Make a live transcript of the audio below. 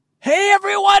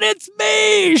It's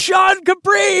me, Sean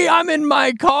Capri. I'm in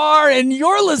my car, and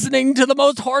you're listening to the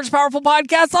most horsepowerful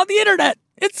podcast on the internet.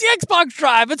 It's the Xbox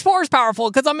Drive. It's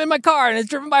horsepowerful because I'm in my car and it's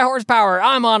driven by horsepower.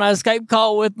 I'm on a Skype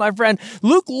call with my friend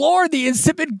Luke Lord, the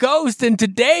insipid ghost, and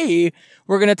today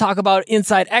we're going to talk about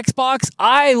Inside Xbox.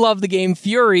 I love the game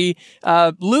Fury.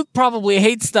 Luke probably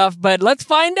hates stuff, but let's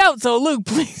find out. So, Luke,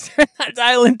 please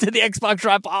dial into the Xbox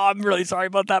Drive. Oh, I'm really sorry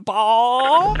about that,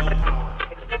 Paul. No power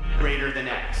greater than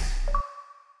X.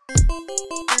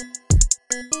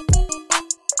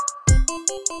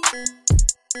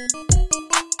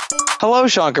 Hello,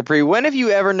 Sean Capri. When have you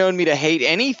ever known me to hate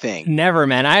anything? Never,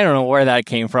 man. I don't know where that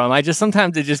came from.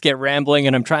 Sometimes I just get rambling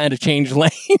and I'm trying to change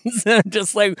lanes. And I'm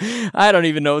just like, I don't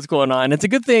even know what's going on. It's a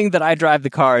good thing that I drive the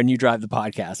car and you drive the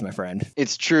podcast, my friend.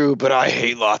 It's true, but I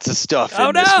hate lots of stuff Oh,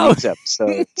 in this no. week's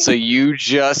episode. So you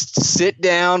just sit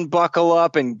down, buckle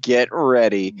up, and get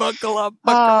ready. Buckle up,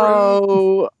 buckaroo.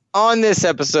 Oh, on this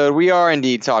episode, we are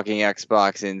indeed talking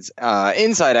Xbox,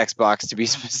 Inside Xbox to be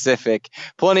specific.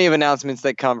 Plenty of announcements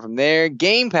that come from there.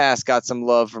 Game Pass got some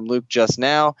love from Luke just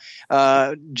now.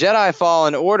 Jedi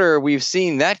Fallen Order, we've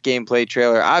seen that gameplay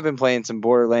trailer. I've been playing some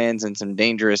Borderlands and some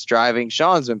dangerous driving.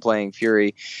 Sean's been playing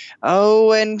Fury.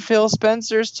 Oh, and Phil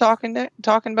Spencer's talking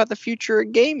about the future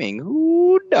of gaming.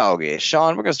 Ooh, doggy.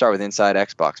 Sean, we're going to start with Inside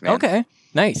Xbox, man. Okay,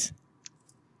 nice.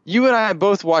 You and I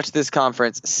both watched this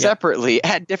conference separately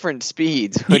at different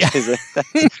speeds, which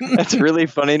that's really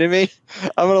funny to me.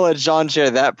 I'm going to let Sean share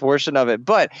that portion of it.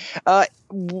 But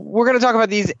we're going to talk about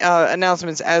these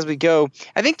announcements as we go.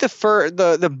 I think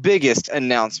the biggest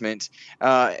announcement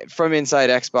from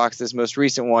Inside Xbox, this most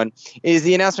recent one, is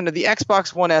the announcement of the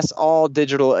Xbox One S All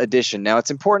Digital Edition. Now, it's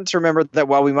important to remember that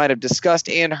while we might have discussed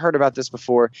and heard about this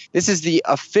before, this is the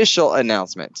official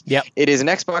announcement. Yep. It is an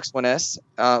Xbox One S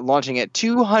launching at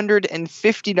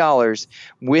 $250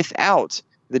 without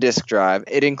the disc drive.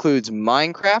 It includes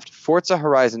Minecraft, Forza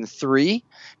Horizon 3,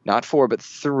 not 4, but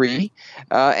 3,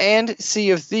 and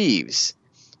Sea of Thieves.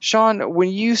 Sean, when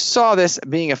you saw this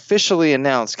being officially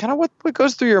announced, kind of what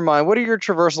goes through your mind? What are your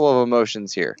traversal of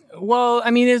emotions here? Well,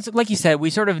 I mean, it's like you said, we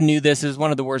sort of knew this is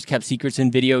one of the worst kept secrets in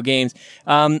video games.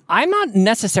 I'm not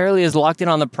necessarily as locked in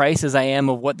on the price as I am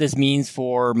of what this means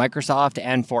for Microsoft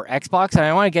and for Xbox, and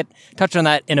I want to touch on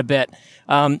that in a bit.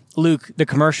 Luke, the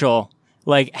commercial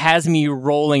has me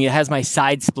rolling. It has my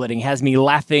side splitting, has me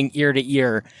laughing ear to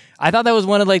ear. I thought that was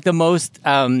one of the most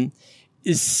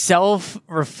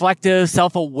self-reflective,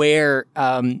 self-aware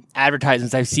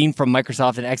advertisements I've seen from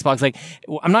Microsoft and Xbox.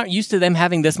 I'm not used to them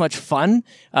having this much fun.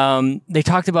 They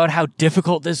talked about how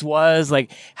difficult this was,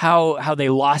 how they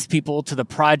lost people to the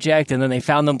project and then they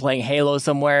found them playing Halo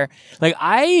somewhere.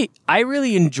 I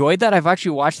really enjoyed that. I've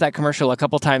actually watched that commercial a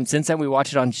couple times since then. We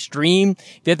watched it on stream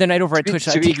the other night over at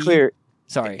Twitch.tv. To be clear,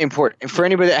 sorry. Important for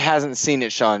anybody that hasn't seen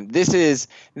it, Sean.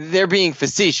 They're being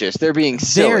facetious. They're being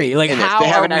silly. How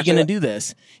are we going to do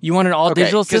this? You want an all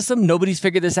digital system? Nobody's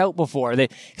figured this out before.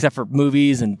 Except for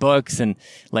movies and books and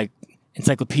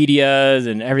encyclopedias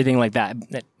and everything like that.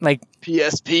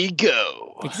 PSP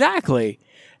Go. Exactly.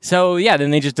 So yeah,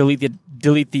 then they just delete the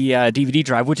DVD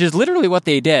drive, which is literally what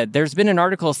they did. There's been an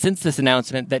article since this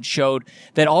announcement that showed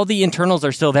that all the internals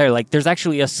are still there. There's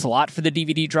actually a slot for the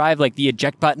DVD drive. The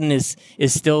eject button is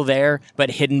still there,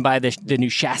 but hidden by the new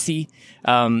chassis.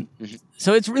 So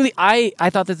it's really,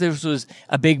 I thought that this was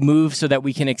a big move so that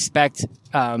we can expect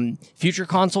future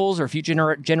consoles or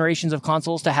future generations of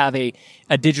consoles to have a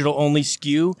digital only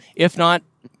SKU, if not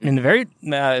in the very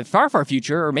far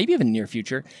future, or maybe even near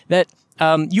future, that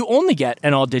you only get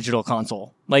an all-digital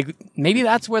console. Maybe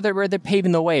that's where they're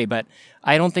paving the way, but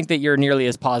I don't think that you're nearly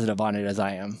as positive on it as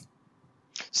I am.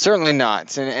 Certainly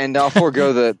not. And I'll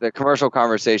forego the commercial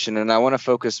conversation, and I want to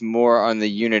focus more on the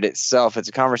unit itself. It's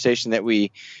a conversation that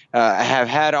we have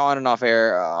had on and off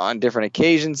air on different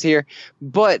occasions here.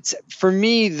 But for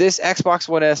me, this Xbox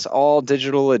One S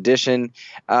All-Digital Edition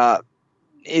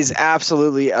is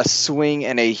absolutely a swing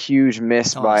and a huge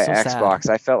miss by Xbox.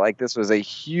 Sad. I felt like this was a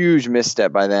huge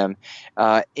misstep by them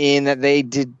in that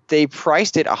they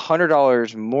priced it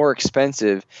 $100 more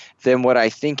expensive than what I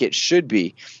think it should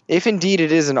be. If indeed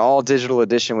it is an all digital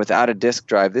edition without a disc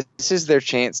drive, this is their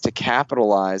chance to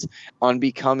capitalize on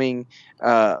becoming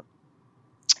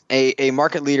a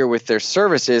market leader with their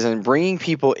services and bringing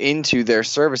people into their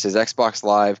services, Xbox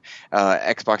Live,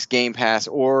 Xbox Game Pass,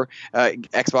 or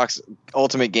Xbox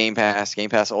Ultimate Game Pass, Game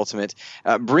Pass Ultimate.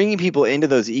 Bringing people into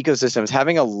those ecosystems,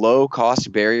 having a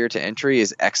low-cost barrier to entry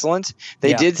is excellent.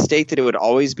 They did state that it would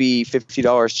always be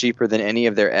 $50 cheaper than any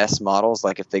of their S models,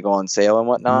 like if they go on sale and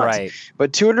whatnot. Right.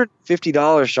 But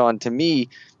 $250, Sean, to me,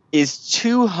 is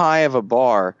too high of a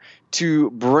bar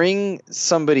to bring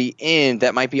somebody in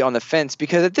that might be on the fence,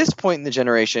 because at this point in the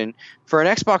generation, for an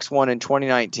Xbox One in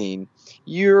 2019,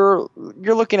 you're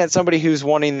looking at somebody who's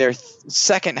wanting their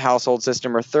second household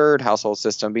system or third household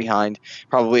system behind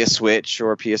probably a Switch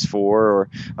or a PS4 or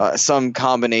some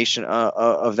combination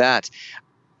of that.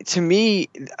 To me,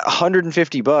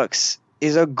 $150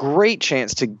 is a great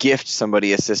chance to gift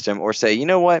somebody a system, or say, you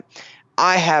know what,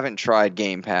 I haven't tried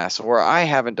Game Pass, or I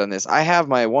haven't done this. I have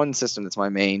my one system that's my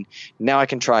main. Now I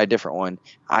can try a different one.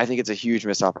 I think it's a huge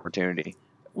missed opportunity.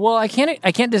 Well, I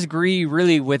can't disagree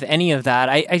really with any of that.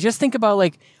 I just think about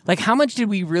like how much did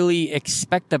we really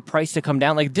expect the price to come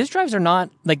down? Like, disk drives are not,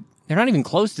 like, they're not even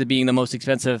close to being the most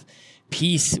expensive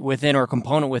piece within or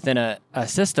component within a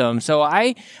system. So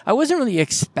I wasn't really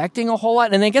expecting a whole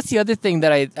lot. And I guess the other thing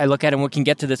that I look at, and we can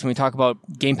get to this when we talk about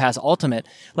Game Pass Ultimate,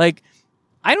 like,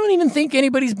 I don't even think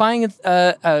anybody's buying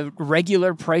a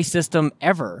regular price system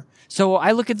ever. So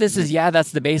I look at this as, yeah,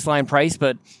 that's the baseline price,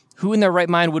 but who in their right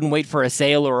mind wouldn't wait for a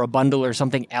sale or a bundle or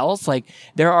something else? Like,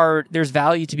 there's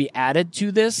value to be added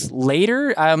to this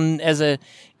later, as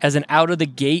an out of the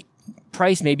gate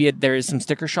price. Maybe there is some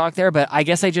sticker shock there, but I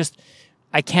guess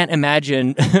I can't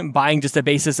imagine buying just a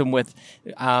base system with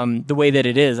the way that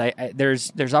it is.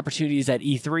 There's opportunities at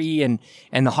E3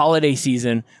 and the holiday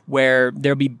season where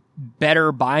there'll be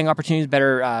better buying opportunities,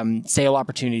 better sale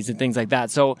opportunities, and things like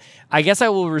that. So I guess I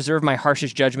will reserve my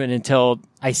harshest judgment until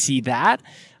I see that.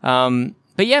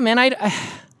 But yeah, man, I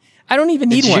don't even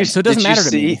need one, so it doesn't matter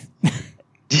to me.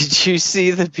 Did you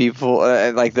see the people,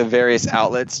 like the various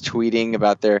outlets tweeting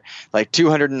about their like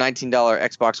 $219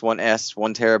 Xbox One S,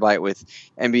 1 terabyte with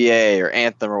NBA or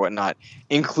Anthem or whatnot,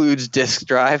 includes disk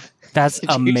drive? That's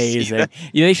amazing.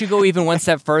 Yeah, they should go even one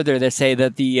step further. They say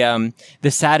that the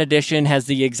SAT edition has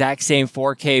the exact same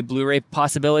 4K Blu-ray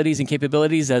possibilities and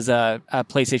capabilities as a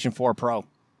PlayStation 4 Pro.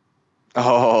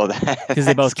 Oh, because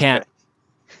they both can't.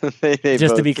 they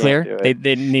Just both to be clear, can't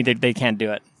they can't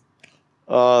do it.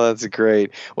 Oh, that's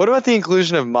great. What about the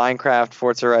inclusion of Minecraft,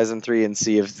 Forza Horizon 3, and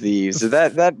Sea of Thieves? Did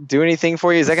that do anything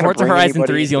for you? Is that going to Forza Horizon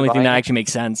 3 is the only thing that actually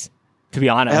makes sense, to be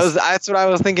honest. That's what I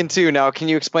was thinking too. Now, can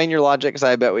you explain your logic? Because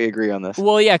I bet we agree on this.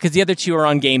 Well, yeah, because the other two are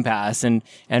on Game Pass, and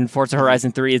Forza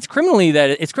Horizon 3. It's criminal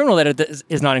that it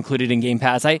is not included in Game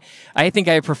Pass. I think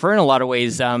I prefer in a lot of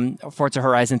ways Forza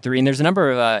Horizon 3, and there's a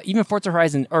number of even Forza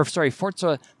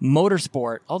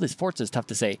Motorsport. All this Forza is tough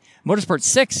to say. Motorsport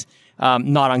 6.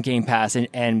 Not on Game Pass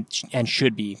and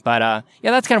should be. But yeah,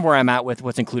 that's kind of where I'm at with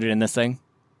what's included in this thing.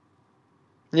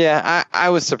 Yeah, I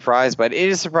was surprised, but it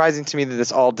is surprising to me that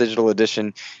this all digital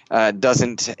edition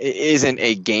isn't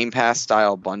a Game Pass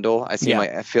style bundle. I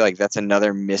feel like that's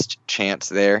another missed chance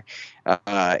there.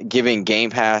 Giving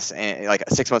Game Pass and like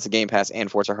 6 months of Game Pass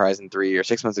and Forza Horizon 3, or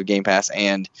 6 months of Game Pass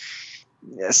and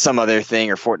some other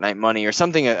thing, or Fortnite money or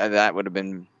something that would have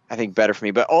been, I think, better for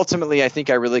me. But ultimately, I think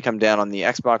I really come down on the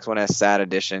Xbox One S SAT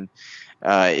edition or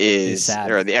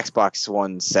the Xbox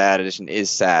One SAT edition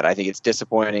is sad. I think it's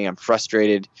disappointing. I'm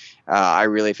frustrated. I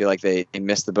really feel like they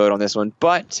missed the boat on this one.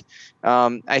 But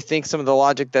I think some of the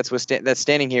logic that's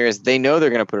standing here is they know they're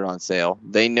going to put it on sale.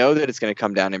 They know that it's going to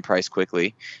come down in price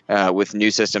quickly with new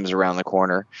systems around the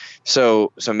corner.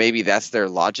 So maybe that's their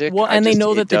logic. Well, and they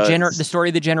know that the story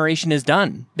of the generation is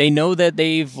done. They know that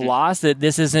they've lost, that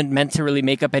this isn't meant to really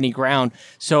make up any ground.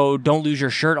 So don't lose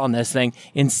your shirt on this thing.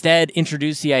 Instead,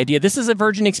 introduce the idea. This is a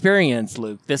virgin experience,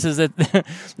 Luke. This is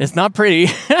it's not pretty.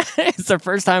 It's their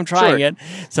first time trying it.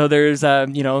 So there's, they're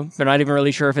not even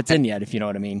really sure if it's in yet, if you know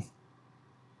what I mean.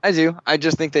 I do. I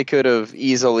just think they could have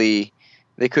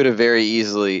very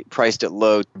easily priced it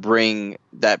low to bring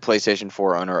that PlayStation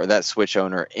 4 owner or that Switch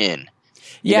owner in.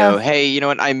 Yeah. Hey, you know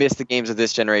what? I missed the games of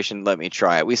this generation. Let me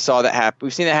try it. We saw that happen.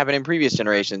 We've seen that happen in previous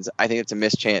generations. I think it's a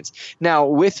missed chance. Now,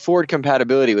 with forward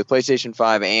compatibility with PlayStation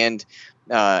 5 and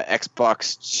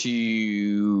Xbox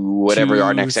to whatever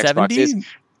our next Xbox is,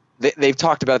 they've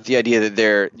talked about the idea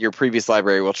that your previous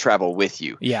library will travel with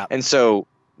you. Yeah. And so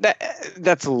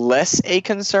that's less a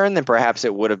concern than perhaps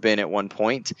it would have been at one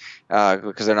point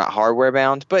because they're not hardware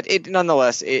bound. But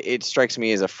nonetheless, it strikes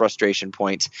me as a frustration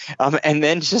point. And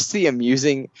then just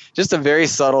a very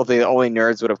subtle thing that only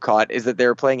nerds would have caught is that they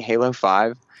were playing Halo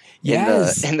 5.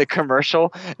 Yes. In the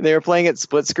commercial, they were playing it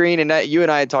split screen, and you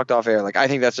and I had talked off air. Like, I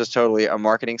think that's just totally a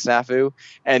marketing snafu.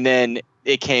 And then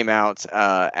it came out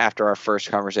after our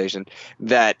first conversation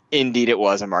that indeed it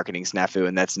was a marketing snafu,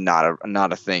 and that's not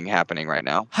a thing happening right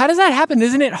now. How does that happen?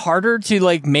 Isn't it harder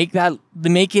to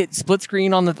make it split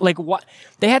screen on the what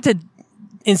they had to,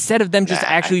 instead of them just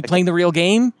actually playing the real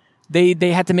game,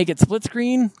 they had to make it split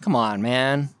screen? Come on,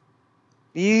 man.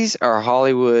 These are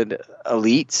Hollywood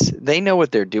elites. They know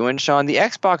what they're doing, Sean. The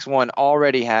Xbox One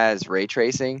already has ray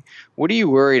tracing. What are you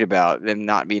worried about them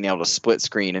not being able to split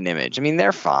screen an image? I mean,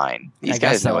 they're fine. These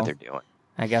guys know what they're doing.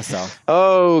 I guess so.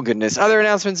 Oh, goodness. Other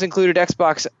announcements included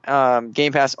Xbox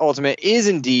Game Pass Ultimate is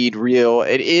indeed real.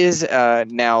 It is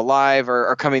now live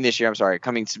or coming this year. I'm sorry,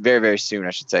 coming very, very soon,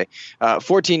 I should say.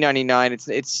 $14.99.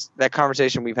 It's that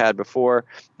conversation we've had before,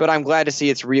 but I'm glad to see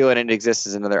it's real and it exists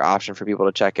as another option for people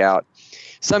to check out.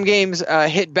 Some games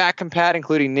hit back compat,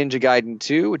 including Ninja Gaiden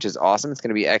 2, which is awesome. It's going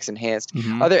to be X enhanced.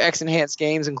 Mm-hmm. Other X enhanced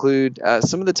games include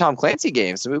some of the Tom Clancy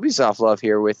games, some Ubisoft love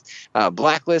here with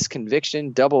Blacklist,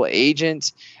 Conviction, Double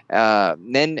Agent,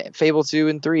 then Fable 2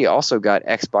 and 3 also got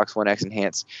Xbox One X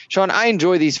enhanced. Sean, I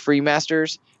enjoy these free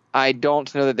masters. I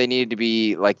don't know that they needed to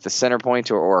be like the center point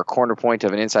or a corner point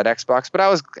of an Inside Xbox, but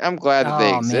I'm glad that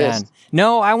they exist. Man.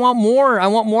 No, I want more. I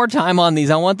want more time on these.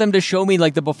 I want them to show me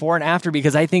like the before and after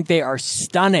because I think they are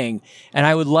stunning. And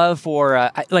I would love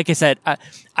for, like I said,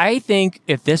 I think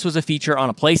if this was a feature on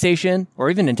a PlayStation or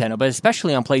even Nintendo, but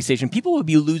especially on PlayStation, people would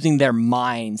be losing their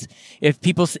minds.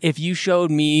 If you showed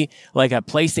me like a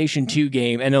PlayStation 2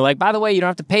 game and they're like, by the way, you don't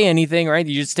have to pay anything, right?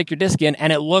 You just stick your disc in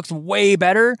and it looks way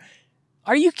better.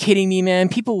 Are you kidding me, man?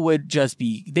 People would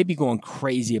they'd be going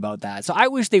crazy about that. So I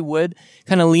wish they would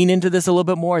kind of lean into this a little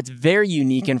bit more. It's very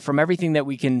unique. And from everything that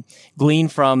we can glean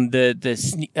from the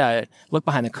look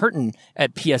behind the curtain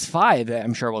at PS5, that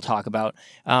I'm sure we'll talk about,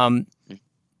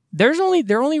 they're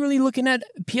only really looking at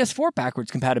PS4 backwards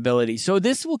compatibility. So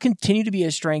this will continue to be a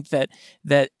strength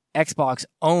that Xbox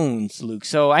owns, Luke.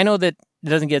 So I know that it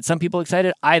doesn't get some people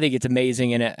excited. I think it's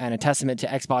amazing and a testament to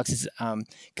Xbox's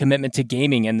commitment to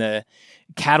gaming and the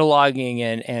cataloging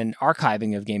and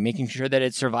archiving of game, making sure that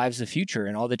it survives the future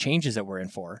and all the changes that we're in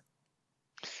for.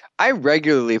 I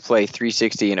regularly play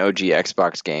 360 and OG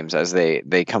Xbox games as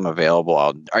they come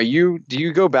available. Do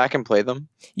you go back and play them?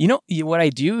 You know, what I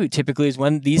do typically is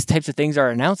when these types of things are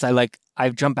announced, I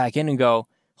jump back in and go,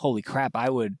 holy crap,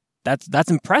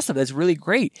 that's impressive. That's really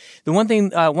great. The one game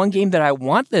that I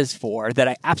want this for that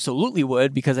I absolutely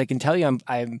would, because I can tell you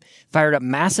I'm fired up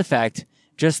Mass Effect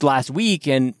just last week,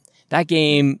 and that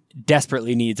game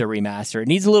desperately needs a remaster. It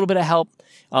needs a little bit of help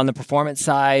on the performance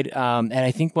side, and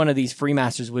I think one of these free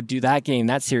masters would do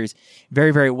that series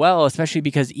very, very well, especially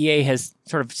because EA has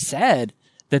sort of said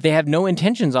that they have no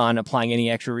intentions on applying any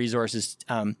extra resources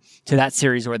to that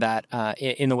series or that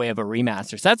in the way of a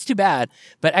remaster. So that's too bad.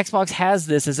 But Xbox has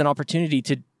this as an opportunity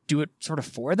to do it sort of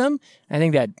for them. I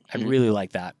think that I'd really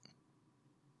like that.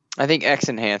 I think X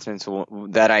enhancements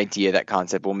that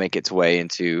concept will make its way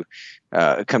into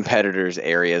competitors'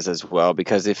 areas as well,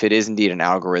 because if it is indeed an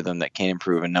algorithm that can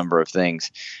improve a number of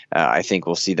things, I think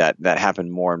we'll see that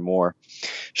happen more and more.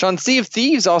 Sean, Sea of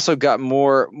Thieves also got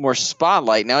more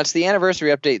spotlight. Now it's the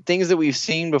anniversary update, things that we've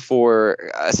seen before,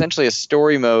 essentially a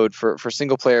story mode for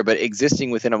single player, but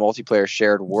existing within a multiplayer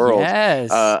shared world.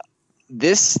 Yes.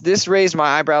 This raised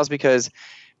my eyebrows because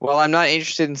while I'm not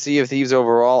interested in Sea of Thieves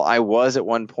overall, I was at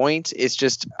one point. It's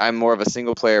just I'm more of a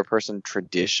single-player person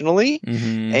traditionally,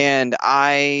 and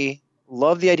I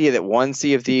love the idea that one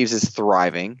Sea of Thieves is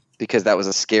thriving because that was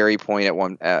a scary point at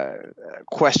one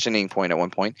questioning point at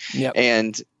one point. Yep.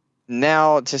 And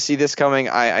now to see this coming,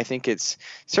 I think it's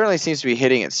certainly seems to be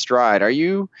hitting its stride. Are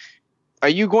you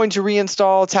going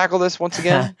to tackle this once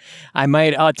again? I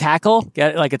might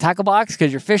get like a tackle box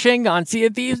because you're fishing on Sea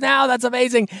of Thieves now. That's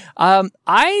amazing.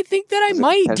 I think that I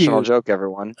might do. Intentional joke,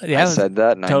 everyone. Yeah, I said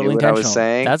that and totally I knew what I was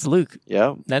saying. That's Luke.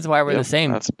 Yeah. That's why we're the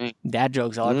same. That's me. Dad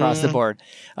jokes all across the board.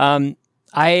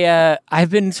 I've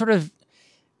been sort of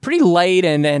pretty light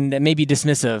and maybe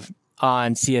dismissive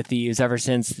on Sea of Thieves ever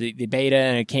since the beta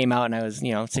and it came out and I was,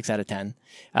 6 out of 10.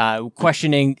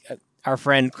 Questioning our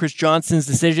friend Chris Johnson's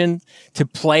decision to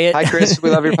play it. Hi, Chris. We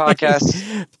love your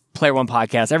podcast. Player One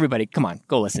Podcast. Everybody, come on,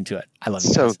 go listen to it. I love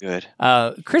you so guys.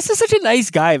 Good. Chris is such a nice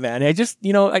guy, man. I just,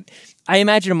 I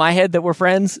imagine in my head that we're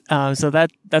friends. So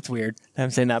that's weird.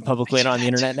 I'm saying that publicly and on the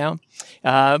internet now.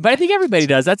 But I think everybody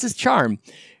does. That's his charm.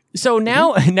 So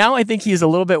now I think he's a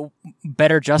little bit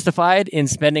better justified in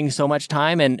spending so much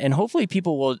time, and hopefully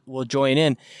people will join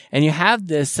in. And you have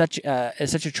this such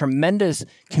a tremendous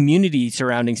community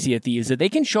surrounding Sea of Thieves that they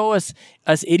can show us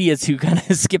idiots who kind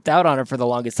of skipped out on it for the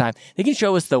longest time. They can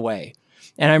show us the way.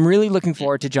 And I'm really looking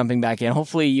forward to jumping back in.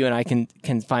 Hopefully you and I can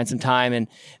find some time. And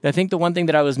I think the one thing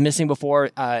that I was missing before,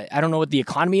 I don't know what the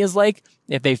economy is like.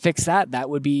 If they fix that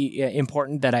would be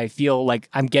important, that I feel like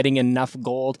I'm getting enough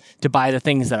gold to buy the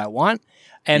things that I want.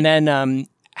 And then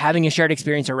having a shared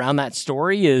experience around that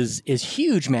story is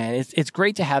huge, man. It's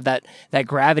great to have that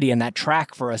gravity and that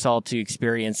track for us all to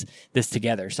experience this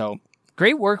together. So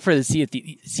Great work for the Sea of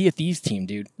Thieves team,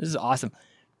 dude. This is awesome.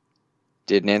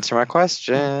 Didn't answer my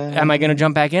question. Am I going to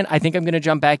jump back in? I think I'm going to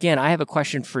jump back in. I have a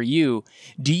question for you.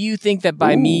 Do you think that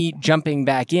by me jumping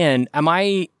back in, am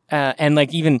I, and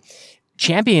like even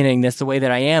championing this the way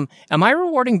that I am I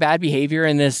rewarding bad behavior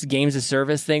in this games of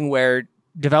service thing where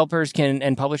developers can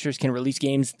and publishers can release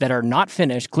games that are not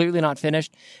finished, clearly not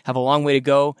finished, have a long way to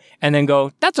go, and then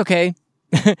go, that's okay.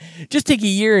 Just take a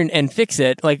year and fix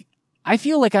it. Like, I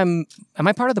feel like am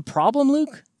I part of the problem,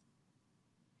 Luke?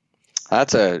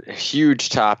 That's a huge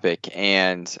topic,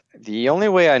 and the only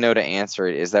way I know to answer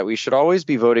it is that we should always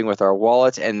be voting with our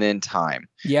wallet and then time.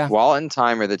 Yeah. Wallet and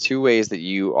time are the two ways that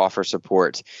you offer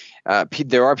support.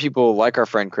 There are people like our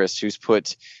friend Chris who's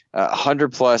put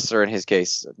 100 plus, or in his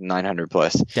case, 900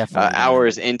 plus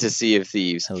hours into Sea of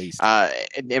Thieves. At least.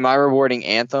 Am I rewarding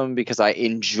Anthem because I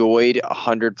enjoyed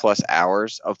 100 plus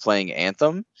hours of playing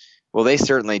Anthem? Well, they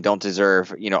certainly don't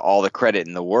deserve, all the credit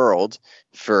in the world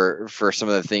for some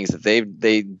of the things that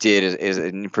they did is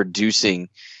in producing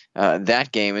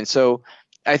that game. And so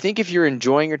I think if you're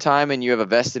enjoying your time and you have a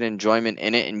vested enjoyment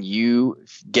in it and you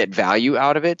get value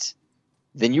out of it,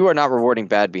 then you are not rewarding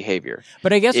bad behavior.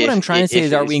 But I guess what I'm trying to say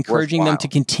is, are we encouraging them to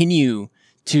worthwhile. continue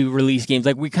to release games?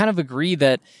 Like, we kind of agree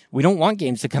that we don't want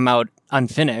games to come out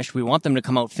unfinished. We want them to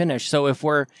come out finished. So if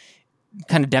we're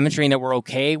kind of demonstrating that we're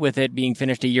okay with it being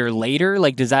finished a year later,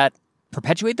 like, does that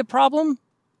perpetuate the problem?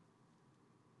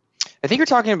 I think you're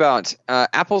talking about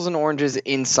apples and oranges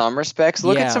in some respects.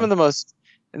 Look at some of the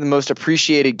most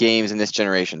appreciated games in this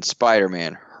generation: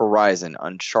 Spider-Man, Horizon,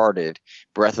 Uncharted,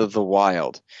 Breath of the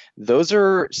Wild. Those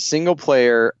are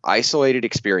single-player, isolated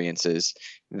experiences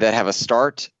that have a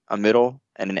start, a middle,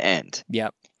 and an end.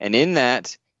 Yep. And in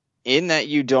that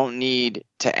you don't need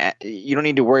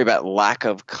to worry about lack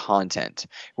of content.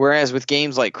 Whereas with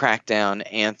games like Crackdown,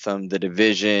 Anthem, The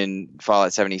Division,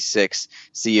 Fallout 76,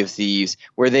 Sea of Thieves,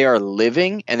 where they are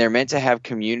living and they're meant to have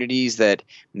communities that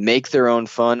make their own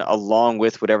fun along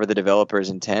with whatever the developers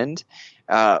intend,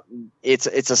 it's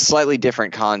a slightly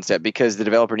different concept because the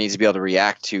developer needs to be able to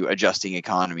react to adjusting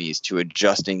economies, to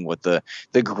adjusting what the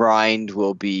grind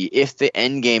will be if the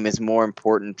end game is more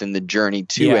important than the journey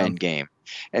to end game.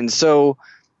 And so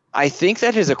I think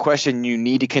that is a question you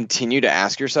need to continue to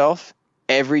ask yourself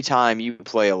every time you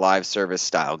play a live service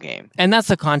style game. And that's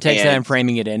the context that I'm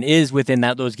framing it in, is within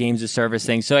those games of service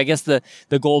things. So I guess the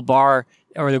gold bar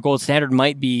or the gold standard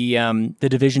might be the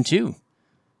Division 2.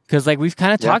 Because like we've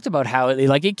kind of talked about how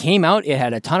it came out, it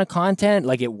had a ton of content,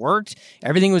 like it worked,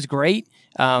 everything was great.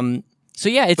 So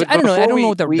yeah, I don't know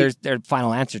what there's their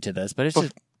final answer to this, but it's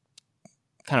just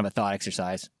kind of a thought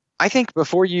exercise. I think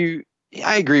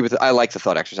I agree with it. I like the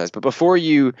thought exercise, but before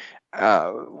you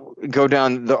go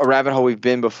down the rabbit hole we've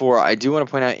been before, I do want to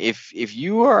point out if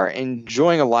you are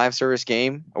enjoying a live service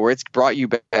game or it's brought you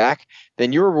back,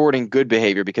 then you're rewarding good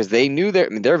behavior because they knew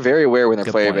they're very aware when their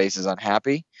player base is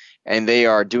unhappy and they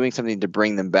are doing something to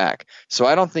bring them back. So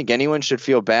I don't think anyone should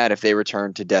feel bad if they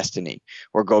return to Destiny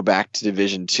or go back to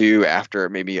Division 2 after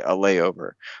maybe a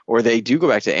layover, or they do go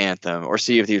back to Anthem or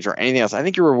Sea of Thieves or anything else. I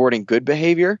think you're rewarding good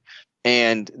behavior.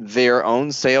 And their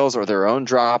own sales or their own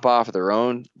drop-off or their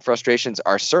own frustrations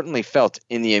are certainly felt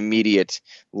in the immediate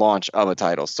launch of a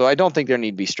title. So I don't think there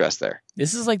need to be stress there.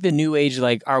 This is like the new age,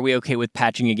 like, are we okay with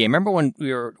patching a game? Remember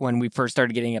when we first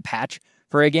started getting a patch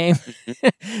for a game?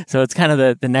 So it's kind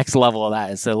of the next level of that.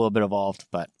 It's a little bit evolved,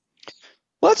 but...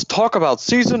 Let's talk about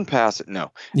Season Pass.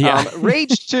 No. Yeah.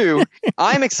 Rage 2.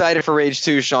 I'm excited for Rage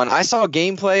 2, Sean. I saw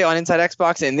gameplay on Inside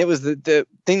Xbox, and it was the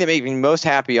thing that made me most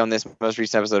happy on this most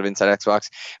recent episode of Inside Xbox.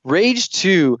 Rage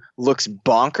 2 looks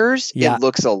bonkers. Yeah. It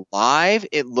looks alive.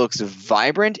 It looks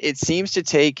vibrant. It seems to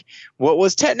take what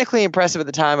was technically impressive at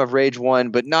the time of Rage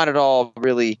 1, but not at all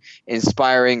really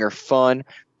inspiring or fun,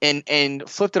 and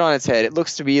flipped it on its head. It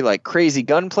looks to be like crazy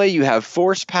gunplay. You have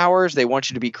force powers. They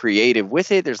want you to be creative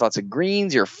with it. There's lots of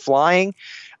greens. You're flying.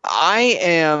 I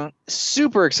am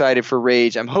super excited for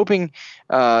Rage. I'm hoping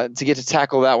to get to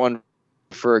tackle that one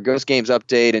for a Ghost Games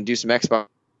update and do some Xbox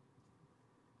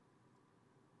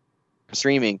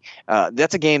streaming.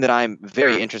 That's a game that I'm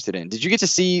very interested in. Did you get to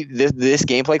see this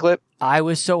gameplay clip? I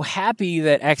was so happy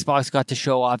that Xbox got to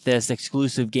show off this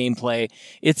exclusive gameplay.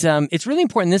 It's really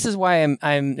important. This is why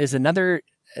is another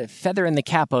feather in the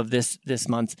cap of this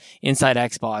month's Inside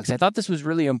Xbox. I thought this was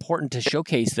really important to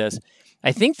showcase this.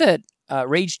 I think that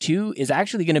Rage 2 is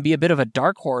actually going to be a bit of a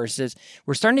dark horse, as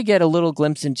we're starting to get a little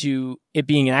glimpse into it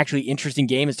being an actually interesting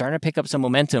game. It's starting to pick up some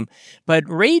momentum. But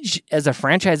Rage as a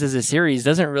franchise, as a series,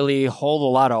 doesn't really hold a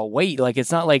lot of weight. Like,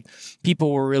 it's not like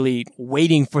people were really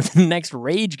waiting for the next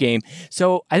Rage game.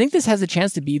 So I think this has a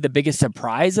chance to be the biggest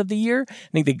surprise of the year.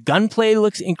 I think the gunplay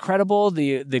looks incredible.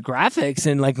 The graphics,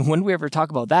 and like, when we ever talk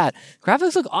about that,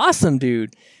 graphics look awesome,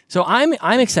 dude. So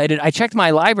I'm excited. I checked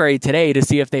my library today to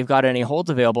see if they've got any holds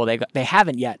available. They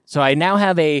haven't yet. So I now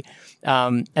have a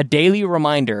daily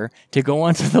reminder to go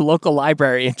onto the local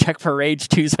library and check for Rage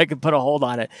 2 so I can put a hold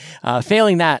on it.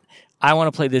 Failing that, I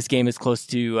want to play this game as close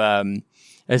to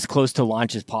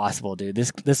launch as possible, dude.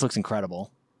 This looks incredible.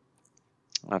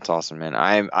 That's awesome, man.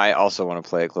 I also want to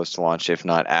play it close to launch, if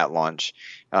not at launch.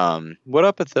 What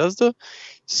up, Bethesda?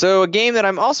 So a game that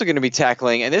I'm also going to be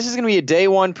tackling, and this is going to be a day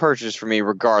one purchase for me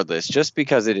regardless, just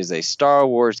because it is a Star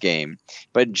Wars game.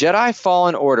 But Jedi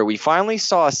Fallen Order, we finally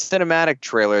saw a cinematic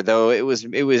trailer, though it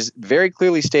was very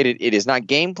clearly stated it is not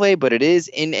gameplay, but it is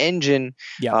in-engine,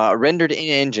 rendered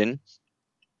in-engine.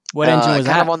 What engine was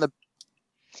that? Kind of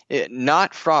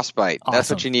not Frostbite. Awesome. That's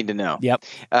what you need to know. Yep.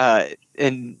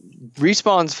 And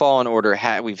Respawn's Fallen Order,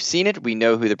 we've seen it. We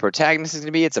know who the protagonist is going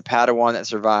to be. It's a Padawan that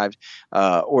survived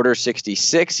Order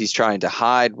 66. He's trying to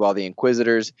hide while the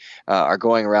Inquisitors are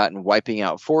going around and wiping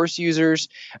out Force users.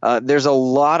 There's a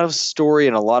lot of story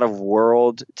and a lot of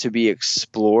world to be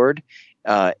explored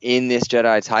in this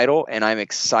Jedi title, and I'm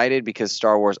excited because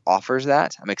Star Wars offers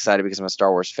that. I'm excited because I'm a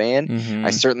Star Wars fan. Mm-hmm.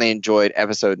 I certainly enjoyed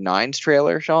Episode 9's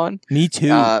trailer, Sean. Me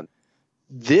too.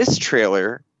 This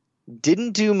trailer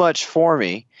didn't do much for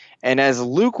me, and as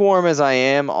lukewarm as I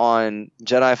am on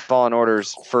Jedi Fallen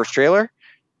Order's first trailer,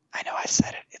 I know I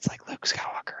said it. It's like Luke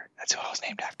Skywalker. That's who I was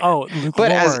named after. Oh, Luke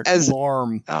but Lord. as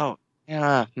Lorm. Oh,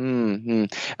 yeah.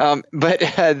 But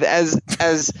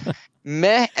as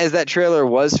meh as that trailer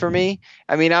was for me,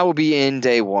 I mean, I will be in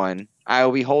day one. I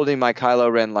will be holding my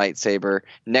Kylo Ren lightsaber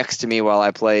next to me while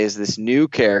I play as this new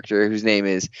character whose name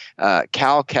is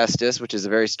Cal Kestis, which is a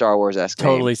very Star Wars-esque name.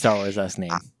 Totally Star Wars-esque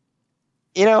name.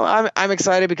 You know, I'm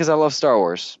excited because I love Star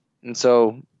Wars. And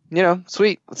so, you know,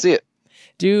 sweet. Let's see it.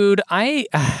 Dude, I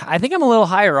think I'm a little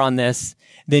higher on this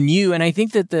than you, and I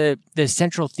think that the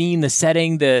central theme, the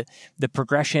setting, the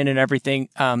progression and everything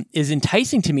is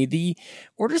enticing to me. The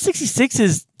Order 66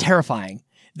 is terrifying.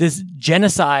 This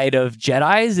genocide of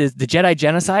Jedis, the Jedi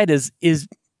genocide is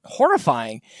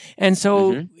horrifying. And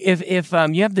so if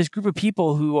you have this group of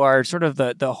people who are sort of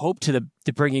the hope to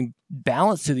bringing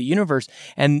balance to the universe,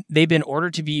 and they've been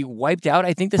ordered to be wiped out,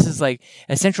 I think this is like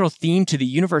a central theme to the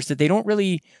universe that they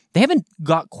haven't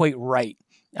got quite right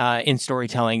in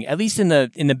storytelling, at least in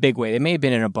the big way. They may have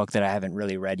been in a book that I haven't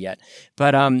really read yet,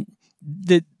 but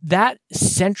that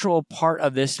central part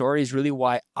of this story is really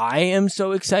why I am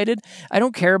so excited. I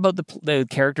don't care about the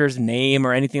character's name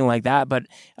or anything like that, but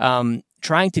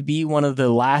trying to be one of the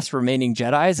last remaining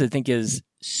Jedis, I think, is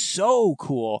so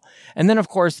cool. And then, of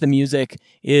course, the music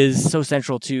is so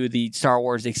central to the Star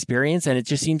Wars experience, and it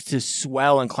just seems to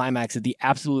swell and climax at the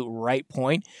absolute right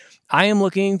point. I am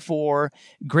looking for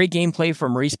great gameplay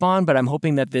from Respawn, but I'm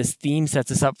hoping that this theme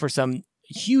sets us up for some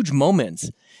huge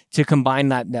moments to combine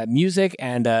that music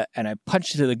and a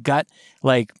punch to the gut,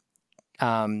 like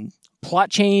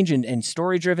plot change and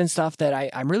story-driven stuff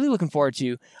that I'm really looking forward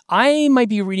to. I might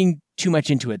be reading too much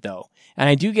into it, though, and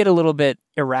I do get a little bit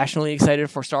irrationally excited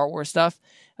for Star Wars stuff.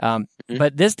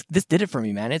 But this did it for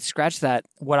me, man. It scratched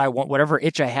what I want, whatever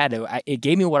itch I had. It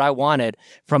gave me what I wanted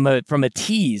from a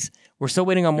tease. We're still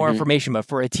waiting on more information, but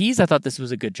for a tease, I thought this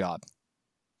was a good job.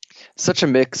 Such a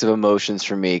mix of emotions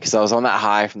for me because I was on that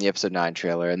high from the Episode 9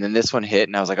 trailer, and then this one hit,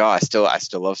 and I was like, oh, I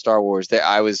still love Star Wars.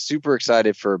 I was super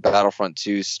excited for Battlefront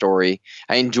 2's story.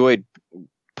 I enjoyed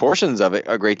portions of it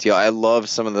a great deal. I love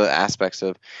some of the aspects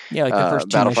of like the first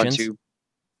two Battlefront missions. 2.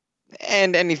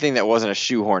 And anything that wasn't a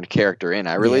shoehorned character in,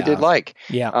 I really did like.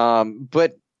 Yeah.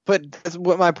 But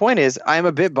what my point is, I'm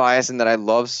a bit biased in that I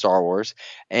love Star Wars,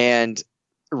 and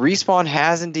Respawn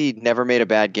has indeed never made a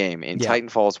bad game. In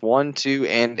Titanfalls 1, 2,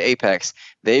 and Apex,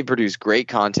 they produce great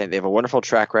content. They have a wonderful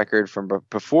track record from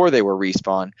before they were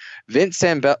Respawn. Vince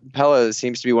Zampella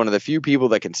seems to be one of the few people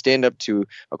that can stand up to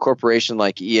a corporation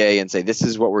like EA and say, this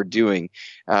is what we're doing.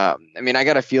 I mean, I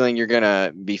got a feeling you're going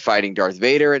to be fighting Darth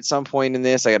Vader at some point in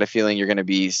this. I got a feeling you're going to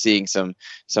be seeing some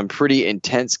pretty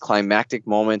intense climactic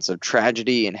moments of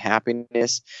tragedy and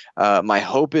happiness. My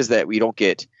hope is that we don't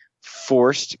get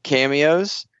forced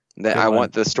cameos, that I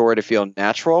want the story to feel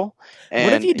natural. And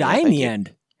what if you die in the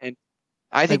end? And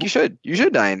I think you should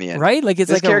die in the end, right? Like it's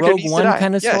like a Rogue One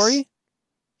kind of story.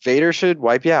 Vader should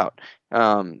wipe you out,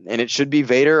 and it should be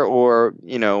Vader or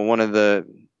one of the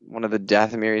one of the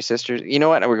Dathomiri sisters. You know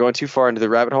what? We're going too far into the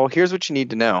rabbit hole. Here's what you need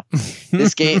to know.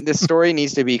 This story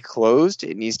needs to be closed.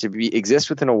 It needs to exist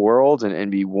within a world and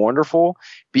be wonderful,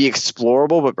 be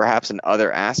explorable, but perhaps in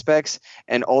other aspects.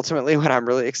 And ultimately, what I'm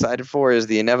really excited for is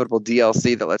the inevitable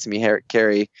DLC that lets me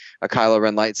carry a Kylo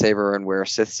Ren lightsaber and wear a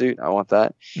Sith suit. I want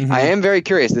that. Mm-hmm. I am very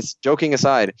curious, this joking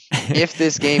aside, if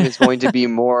this game is going to be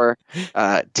more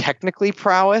technically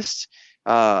prowess,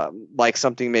 like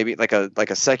something maybe like a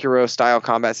Sekiro style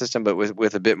combat system, but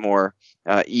with a bit more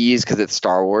ease because it's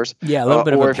Star Wars. Yeah, a little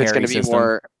bit of a parry system. Or if it's going to be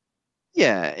more,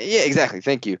 yeah, exactly.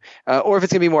 Thank you. Or if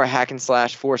it's going to be more hack and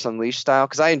slash Force Unleashed style,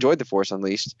 because I enjoyed the Force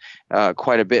Unleashed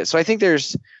quite a bit. So I think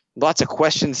there's lots of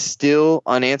questions still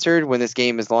unanswered when this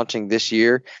game is launching this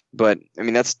year. But I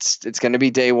mean, it's going to be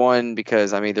day one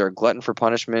because I'm either a glutton for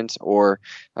punishment or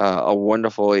a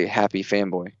wonderfully happy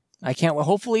fanboy. I can't. Well,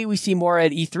 hopefully we see more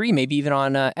at E3, maybe even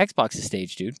on Xbox's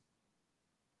stage, dude.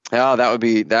 Oh,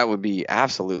 that would be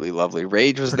absolutely lovely.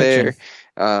 Rage was there.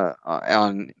 You know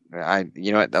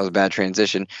what? That was a bad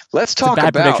transition. Let's talk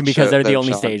about prediction because they're the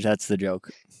only stage. That's the joke.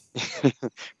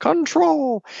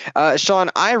 Control.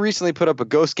 Sean, I recently put up a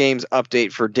Ghost Games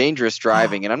update for Dangerous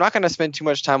Driving, and I'm not going to spend too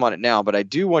much time on it now, but I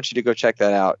do want you to go check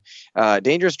that out.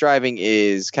 Dangerous Driving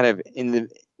is kind of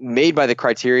made by the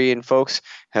Criterion folks,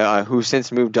 who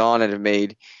since moved on and have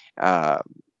made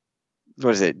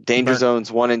Danger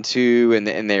Zones 1 and 2,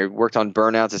 and they worked on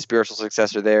Burnout's a spiritual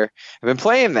successor there. I've been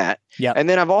playing that. Yeah. And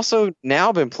then I've also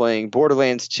now been playing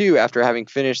Borderlands 2 after having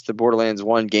finished the Borderlands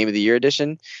 1 Game of the Year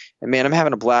edition. And man, I'm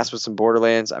having a blast with some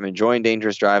Borderlands. I'm enjoying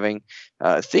Dangerous Driving.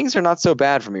 Things are not so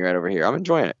bad for me right over here. I'm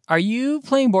enjoying it. Are you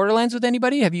playing Borderlands with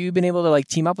anybody? Have you been able to like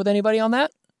team up with anybody on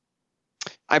that?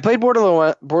 I played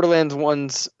Borderlands 1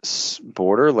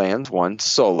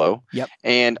 solo. Yep.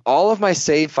 And all of my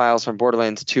save files from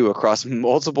Borderlands 2 across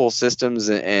multiple systems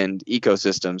and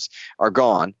ecosystems are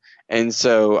gone. And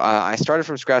so I started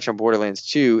from scratch on Borderlands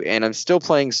 2, and I'm still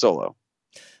playing solo.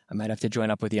 I might have to join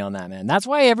up with you on that, man. That's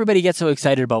why everybody gets so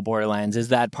excited about Borderlands, is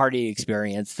that party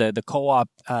experience, the co-op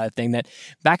thing that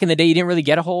back in the day you didn't really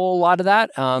get a whole lot of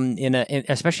that,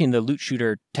 especially in the loot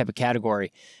shooter type of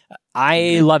category.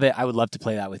 I love it. I would love to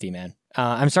play that with you, man.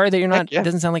 I'm sorry that you're not. It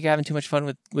doesn't sound like you're having too much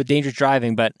fun with Dangerous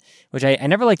Driving, but which I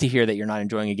never like to hear that you're not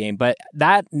enjoying a game. But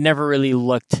that never really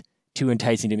looked too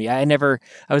enticing to me. I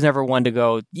was never one to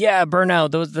go, yeah,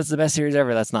 Burnout. That's the best series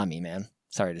ever. That's not me, man.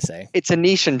 Sorry to say. It's a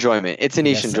niche enjoyment.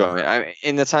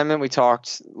 In the time that we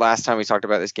talked last time, we talked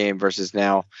about this game versus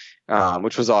now,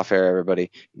 which was off air,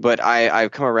 everybody. But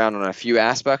I've come around on a few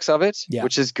aspects of it,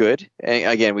 which is good.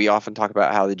 And again, we often talk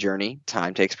about how the journey,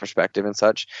 time takes perspective and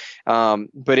such.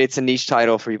 But it's a niche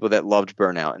title for people that loved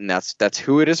Burnout, and that's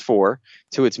who it is for.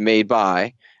 It's who it's made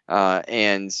by.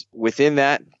 And within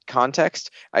that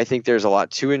context, I think there's a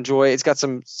lot to enjoy. It's got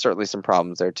certainly some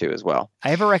problems there too as well. I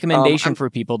have a recommendation for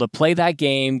people to play that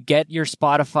game, get your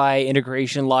Spotify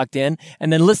integration locked in,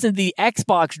 and then listen to the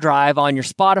Xbox Drive on your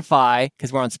Spotify,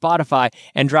 because we're on Spotify,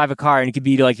 and drive a car. And it could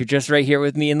be like you're just right here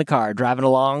with me in the car, driving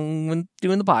along and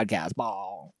doing the podcast.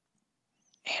 Ball.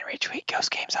 And retweet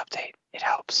Ghost Games update. It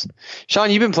helps. Sean,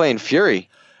 you've been playing Fury.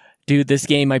 Dude, this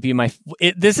game might be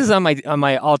this is on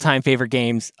my all-time favorite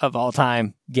games of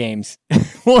all-time games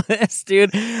list,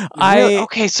 dude.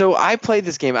 Okay, so I played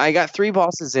this game. I got 3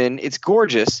 bosses in. It's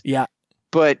gorgeous. Yeah.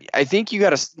 But I think you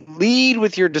got to lead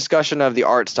with your discussion of the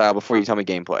art style before you tell me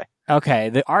gameplay. Okay,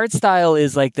 the art style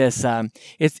is like this.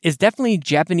 It's definitely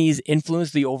Japanese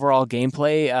influence the overall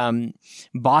gameplay.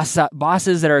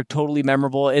 Bosses that are totally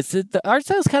memorable. The art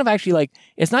style is kind of actually like,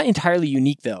 it's not entirely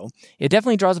unique though. It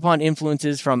definitely draws upon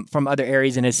influences from other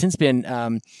areas and has since been,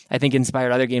 I think,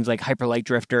 inspired other games like Hyper Light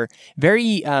Drifter.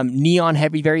 Very neon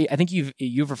heavy. I think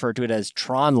you've referred to it as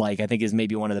Tron-like. I think is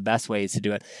maybe one of the best ways to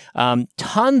do it.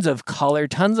 Tons of color,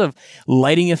 tons of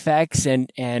lighting effects,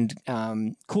 and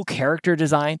cool character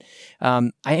design.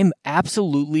 I am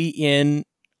absolutely in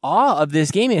awe of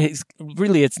this game.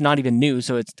 It's not even new,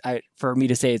 so for me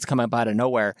to say it's come up out of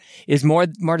nowhere is more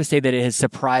to say that it has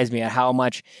surprised me at how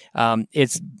much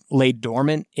it's laid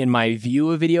dormant in my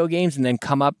view of video games and then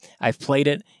come up. I've played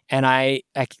it, and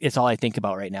it's all I think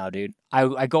about right now, dude.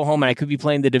 I go home and I could be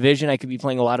playing The Division. I could be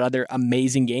playing a lot of other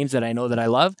amazing games that I know that I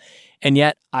love. And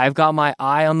yet I've got my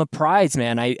eye on the prize,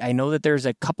 man. I know that there's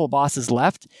a couple bosses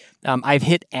left. I've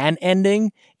hit an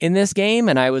ending in this game,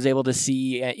 and I was able to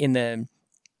see in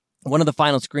one of the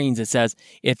final screens, it says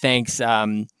it thanks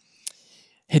Hideo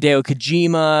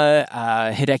Kojima,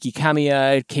 Hideki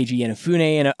Kamiya, Keiji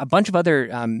Inafune, and a bunch of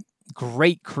other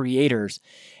great creators.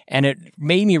 And it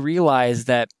made me realize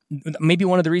that maybe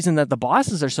one of the reasons that the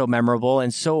bosses are so memorable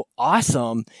and so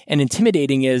awesome and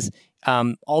intimidating is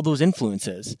all those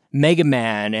influences. Mega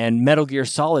Man and Metal Gear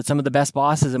Solid, some of the best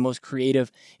bosses and most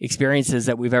creative experiences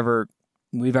that we've ever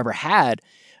had.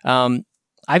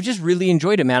 I've just really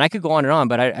enjoyed it, man. I could go on and on,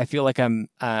 but I feel like I'm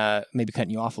maybe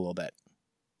cutting you off a little bit.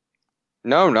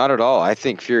 No, not at all. I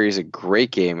think Fury is a great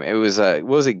game. It was what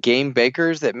was it, Game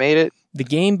Bakers that made it? The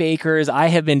Game Bakers, I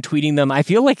have been tweeting them. I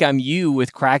feel like I'm you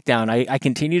with Crackdown. I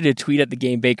continue to tweet at the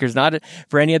Game Bakers, not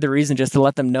for any other reason, just to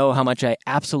let them know how much I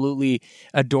absolutely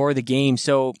adore the game.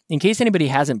 So in case anybody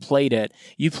hasn't played it,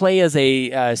 you play as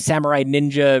a samurai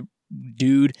ninja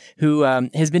dude who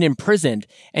has been imprisoned.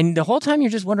 And the whole time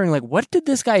you're just wondering, like, what did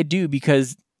this guy do?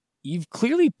 Because you've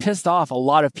clearly pissed off a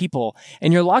lot of people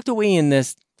and you're locked away in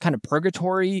this kind of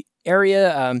purgatory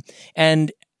area,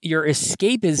 and your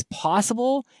escape is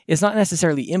possible. It's not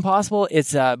necessarily impossible.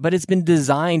 But it's been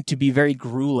designed to be very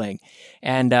grueling,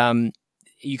 and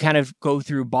you kind of go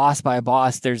through boss by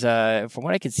boss. There's from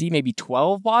what I can see, maybe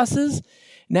 12 bosses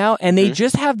now, and they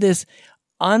just have this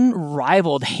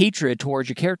unrivaled hatred towards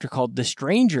your character called the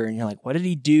Stranger, and you're like, what did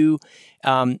he do?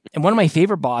 And one of my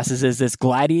favorite bosses is this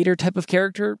gladiator type of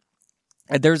character.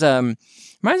 There's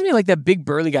reminds me of like that big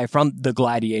burly guy from The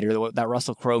Gladiator, that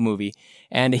Russell Crowe movie.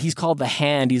 And he's called the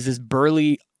Hand. He's this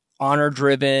burly,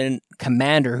 honor-driven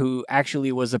commander who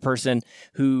actually was the person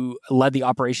who led the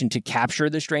operation to capture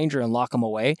the Stranger and lock him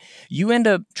away. You end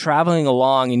up traveling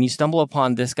along and you stumble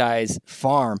upon this guy's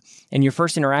farm. And your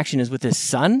first interaction is with his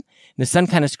son. The son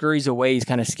kind of scurries away. He's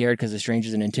kind of scared because the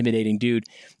Stranger's an intimidating dude.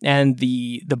 And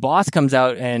the boss comes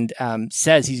out and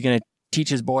says he's going to teach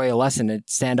his boy a lesson and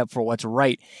stand up for what's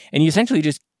right. And you essentially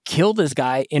just kill this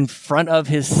guy in front of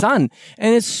his son.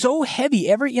 And it's so heavy.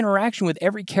 Every interaction with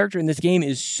every character in this game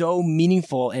is so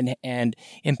meaningful and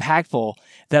impactful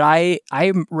that I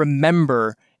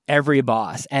remember every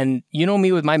boss. And you know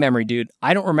me with my memory, dude.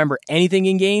 I don't remember anything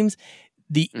in games.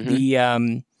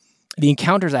 The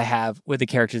encounters I have with the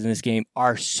characters in this game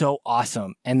are so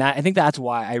awesome. And I think that's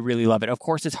why I really love it. Of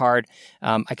course, it's hard.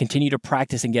 I continue to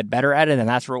practice and get better at it, and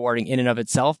that's rewarding in and of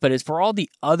itself. But it's for all the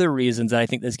other reasons that I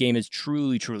think this game is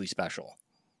truly, truly special.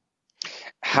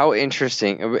 How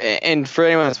interesting. And for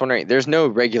anyone that's wondering, there's no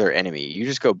regular enemy. You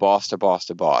just go boss to boss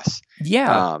to boss.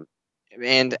 Yeah.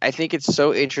 And I think it's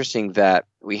so interesting that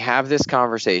we have this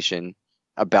conversation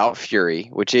about Fury,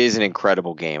 which is an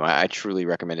incredible game. I truly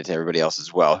recommend it to everybody else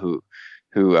as well. Who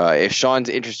if Sean's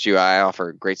interests you, I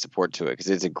offer great support to it because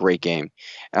it's a great game.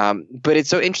 But it's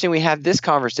so interesting we have this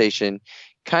conversation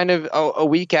kind of a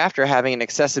week after having an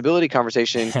accessibility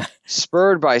conversation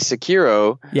spurred by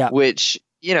Sekiro, which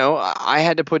I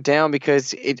had to put down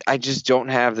because I just don't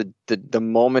have the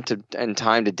moment and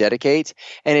time to dedicate.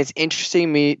 And it's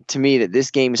interesting to me that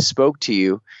this game spoke to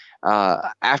you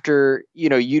after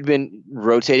you'd been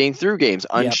rotating through games,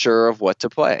 unsure of what to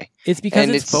play. It's because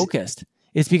it's focused.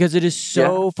 It's because it is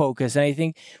so focused. And I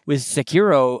think with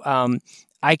Sekiro,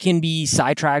 I can be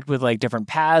sidetracked with like different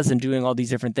paths and doing all these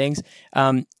different things.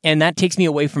 And that takes me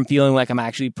away from feeling like I'm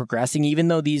actually progressing, even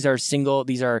though these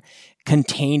are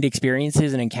contained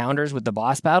experiences and encounters with the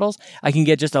boss battles. I can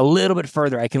get just a little bit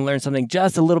further. I can learn something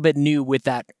just a little bit new with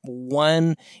that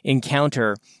one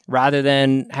encounter rather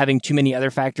than having too many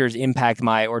other factors impact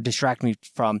or distract me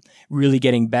from really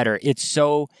getting better. It's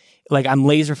so like I'm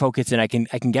laser focused and I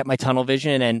can get my tunnel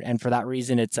vision. And for that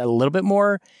reason, it's a little bit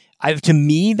more, to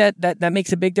me, that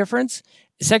makes a big difference.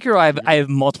 Sekiro, I have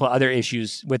multiple other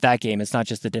issues with that game. It's not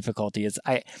just the difficulty.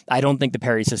 I don't think the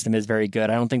parry system is very good.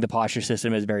 I don't think the posture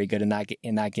system is very good in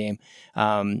that game.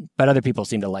 But other people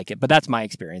seem to like it. But that's my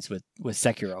experience with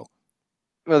Sekiro.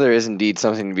 Well, there is indeed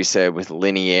something to be said with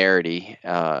linearity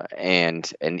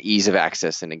and an ease of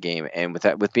access in a game, and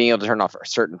with being able to turn off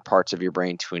certain parts of your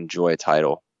brain to enjoy a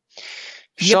title.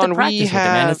 Sean, we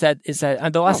have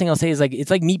the last thing I'll say is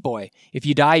it's like Meat Boy. If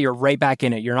you die, you're right back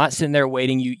in it. You're not sitting there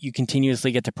waiting. You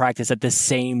continuously get to practice at the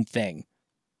same thing.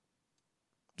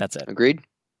 That's it. Agreed.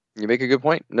 You make a good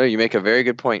point. No, you make a very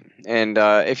good point. And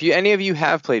if any of you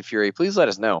have played Fury, please let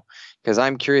us know because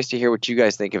I'm curious to hear what you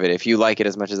guys think of it. If you like it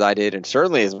as much as I did, and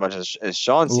certainly as much as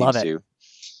Sean seems to.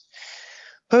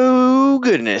 Oh,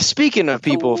 goodness. Speaking of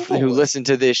people who listen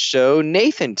to this show,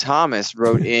 Nathan Thomas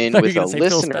wrote in with a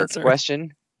listener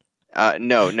question.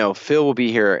 No, Phil will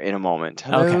be here in a moment.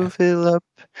 Hello, Philip.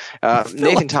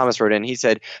 Nathan Thomas wrote in. He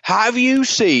said, have you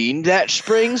seen that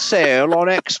spring sale on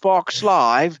Xbox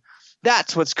Live?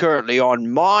 That's what's currently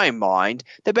on my mind.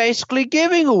 They're basically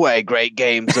giving away great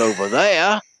games over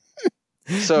there.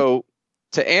 So,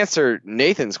 to answer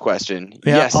Nathan's question,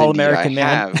 yes, All indeed, American I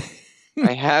man. have.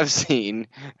 I have seen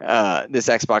this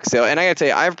Xbox sale, and I gotta tell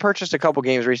you, I've purchased a couple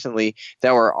games recently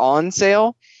that were on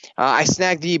sale. I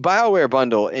snagged the BioWare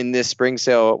bundle in this spring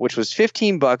sale, which was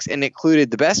 $15, and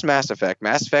included the best Mass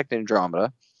Effect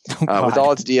Andromeda, with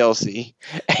all its DLC,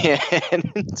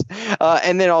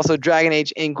 and then also Dragon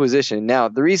Age Inquisition. Now,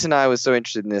 the reason I was so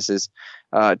interested in this is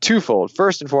twofold.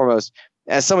 First and foremost,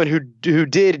 as someone who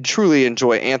did truly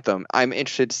enjoy Anthem, I'm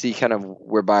interested to see kind of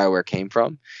where BioWare came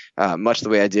from, much the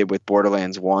way I did with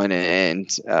Borderlands 1 and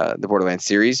the Borderlands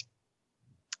series.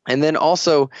 And then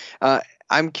also,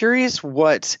 I'm curious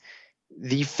what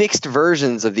the fixed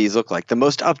versions of these look like. The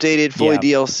most updated, fully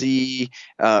DLC,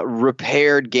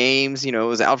 repaired games. You know, it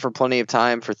was out for plenty of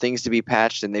time for things to be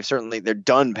patched, and they're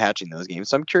done patching those games.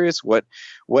 So I'm curious what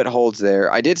holds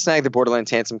there. I did snag the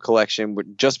Borderlands Handsome Collection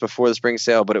just before the spring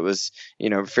sale, but it was, you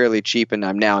know, fairly cheap, and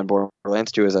I'm now in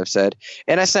Borderlands 2, as I've said.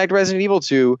 And I snagged Resident Evil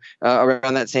 2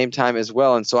 around that same time as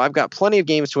well. And so I've got plenty of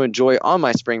games to enjoy on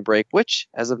my spring break, which,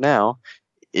 as of now,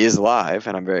 is live,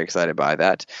 and I'm very excited by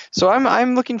that. So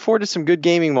I'm looking forward to some good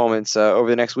gaming moments over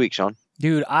the next week, Sean.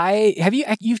 Dude,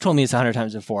 you've told me this 100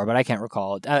 times before, but I can't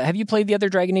recall it. Have you played the other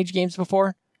Dragon Age games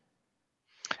before?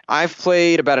 I've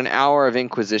played about an hour of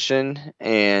Inquisition,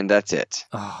 and that's it.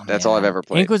 Oh, that's all I've ever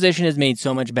played. Inquisition is made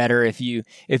so much better if you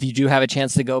do have a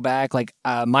chance to go back. Like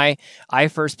I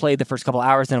first played the first couple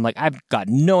hours, and I'm like, I've got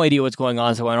no idea what's going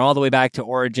on. So I went all the way back to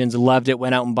Origins, loved it,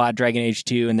 went out and bought Dragon Age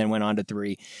 2, and then went on to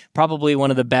 3. Probably one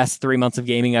of the best 3 months of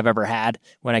gaming I've ever had,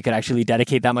 when I could actually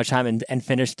dedicate that much time and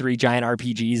finish 3 giant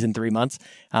RPGs in 3 months.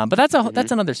 But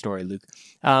that's another story, Luke.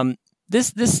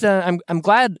 I'm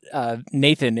glad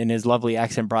Nathan in his lovely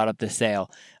accent brought up this sale,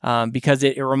 because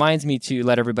it reminds me to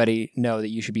let everybody know that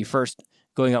you should be first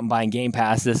going up and buying Game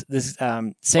Pass. This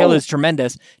sale is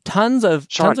tremendous. Tons of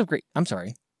great. I'm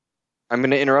sorry. I'm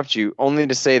going to interrupt you only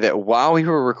to say that while we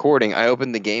were recording, I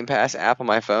opened the Game Pass app on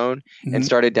my phone and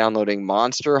started downloading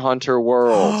Monster Hunter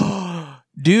World.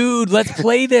 Dude, let's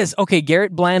play this. Okay,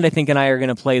 Garrett Bland, I think, and I are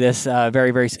going to play this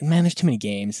very, very soon. Man, there's too many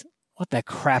games. What the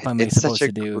crap am I supposed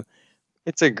to do?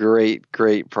 It's a great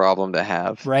problem to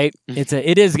have. Right?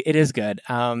 It is good.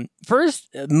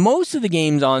 First, most of the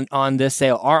games on this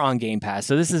sale are on Game Pass.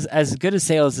 So this is as good a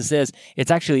sale as this is. It's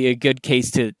actually a good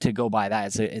case to go buy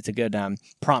that. It's a good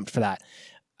prompt for that.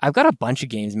 I've got a bunch of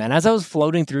games, man. As I was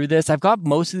floating through this, I've got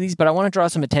most of these, but I want to draw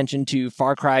some attention to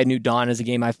Far Cry New Dawn as a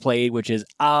game I've played, which is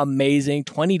amazing.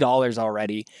 $20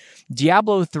 already.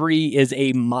 Diablo 3 is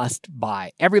a must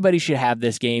buy. Everybody should have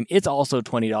this game. It's also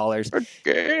 $20.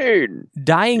 Again.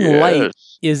 Dying Light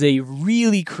is a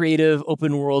really creative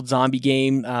open world zombie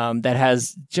game that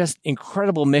has just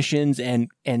incredible missions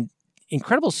and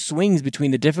incredible swings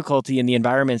between the difficulty and the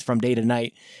environments from day to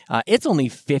night. It's only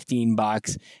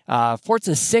 $15.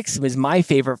 Forza 6 was my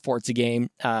favorite Forza game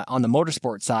on the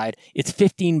motorsport side. It's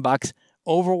 $15.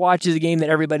 Overwatch is a game that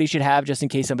everybody should have just in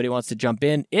case somebody wants to jump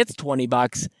in. It's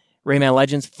 $20. Rayman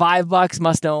Legends, $5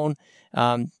 must own.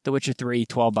 The Witcher 3,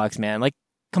 $12, man. Like,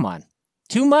 come on.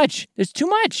 Too much. There's too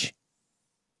much.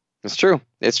 It's true.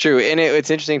 And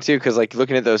it's interesting, too, because like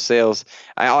looking at those sales,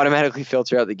 I automatically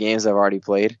filter out the games I've already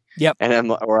played. Yep.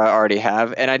 Or I already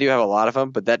have. And I do have a lot of them,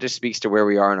 but that just speaks to where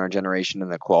we are in our generation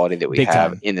and the quality that we Big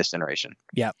have time. in this generation.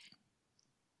 Yep.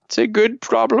 It's a good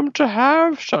problem to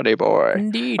have, Sonny boy.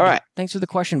 Indeed. All right. Thanks for the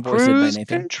question, voiced by Nathan.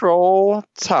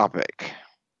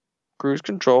 Cruise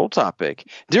control topic.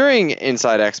 During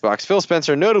Inside Xbox, Phil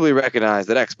Spencer notably recognized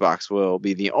that Xbox will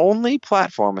be the only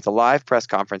platform with a live press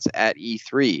conference at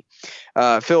E3.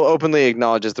 Phil openly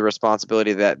acknowledges the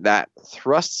responsibility that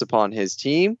thrusts upon his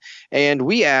team, and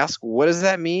we ask, what does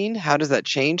that mean? How does that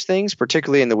change things,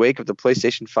 particularly in the wake of the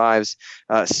PlayStation 5's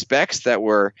specs that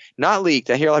were not leaked?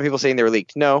 I hear a lot of people saying they were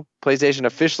leaked. No, PlayStation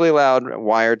officially allowed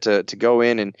Wired to go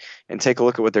in and take a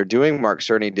look at what they're doing. Mark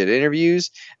Cerny did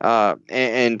interviews,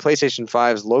 and PlayStation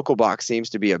 5's local box seems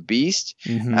to be a beast.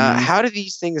 Mm-hmm. How do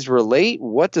these things relate?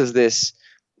 What does this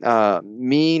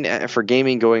mean for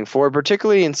gaming going forward,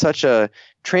 particularly in such a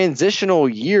transitional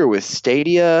year with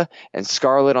Stadia and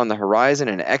Scarlet on the horizon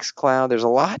and xCloud? There's a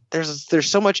lot. There's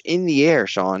so much in the air,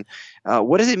 Sean.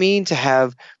 What does it mean to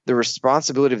have the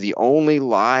responsibility of the only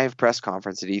live press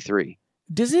conference at E3?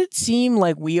 Does it seem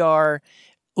like we are,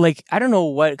 like, I don't know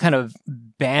what kind of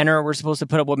banner we're supposed to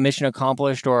put up, what mission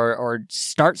accomplished or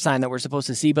start sign that we're supposed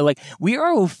to see, but like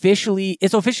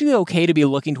it's officially okay to be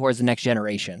looking towards the next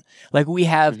generation. Like we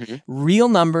have real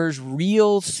numbers,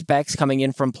 real specs coming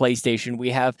in from PlayStation.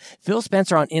 We have Phil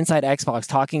Spencer on Inside Xbox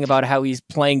talking about how he's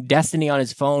playing Destiny on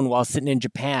his phone while sitting in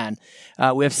Japan.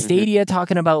 We have Stadia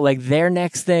talking about like their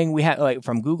next thing. We have like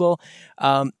from Google.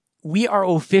 we are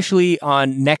officially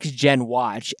on next gen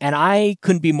watch, and I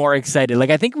couldn't be more excited. Like,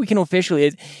 I think we can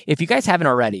officially, if you guys haven't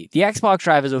already, the Xbox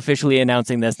Drive is officially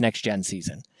announcing this next gen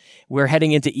season. We're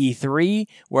heading into E3,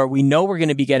 where we know we're going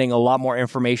to be getting a lot more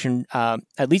information,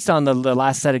 at least on the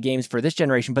last set of games for this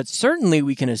generation, but certainly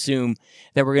we can assume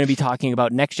that we're going to be talking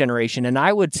about next generation. And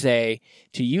I would say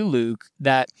to you, Luke,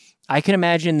 that I can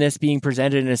imagine this being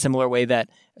presented in a similar way that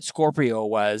Scorpio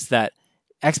was, that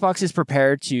Xbox is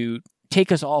prepared to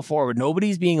take us all forward.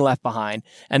 Nobody's being left behind,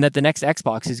 and that the next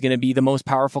Xbox is going to be the most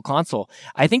powerful console.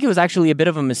 I think it was actually a bit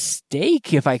of a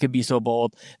mistake, if I could be so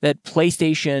bold, that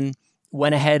PlayStation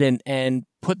went ahead and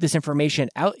put this information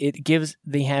out. It gives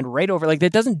the hand right over. Like,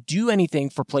 that doesn't do anything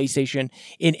for PlayStation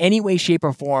in any way, shape,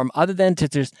 or form other than to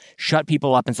just shut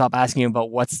people up and stop asking about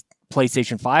what's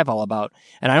PlayStation 5 all about.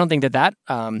 And I don't think that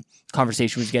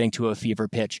conversation was getting to a fever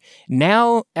pitch.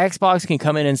 Now Xbox can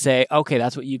come in and say, okay,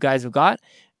 that's what you guys have got.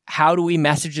 How do we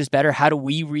message this better? How do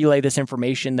we relay this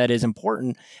information that is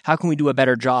important? How can we do a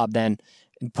better job than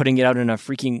putting it out in a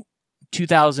freaking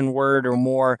 2,000 word or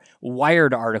more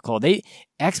Wired article?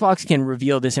 Xbox can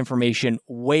reveal this information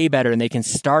way better, and they can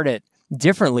start it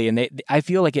differently. And I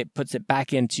feel like it puts it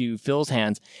back into Phil's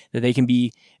hands that they can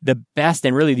be the best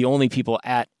and really the only people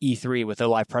at E3 with a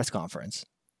live press conference.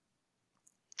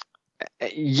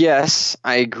 Yes,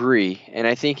 I agree. And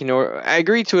I think, I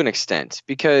agree to an extent,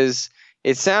 because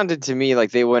it sounded to me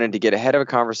like they wanted to get ahead of a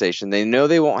conversation. They know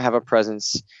they won't have a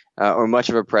presence or much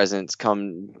of a presence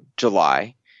come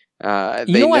July. You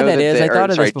know why that is? I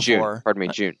thought of this before. June. Pardon me,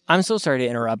 June. I'm so sorry to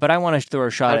interrupt, but I want to throw a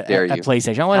shot at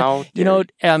PlayStation. I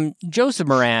want Joseph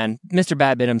Moran, Mr.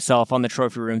 Badbit himself on the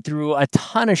Trophy Room, threw a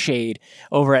ton of shade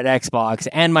over at Xbox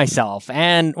and myself,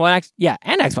 and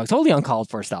Xbox, totally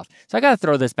uncalled for stuff. So I got to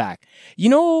throw this back. You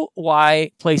know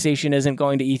why PlayStation isn't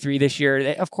going to E3 this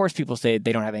year? Of course, people say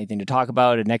they don't have anything to talk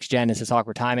about, and next gen is this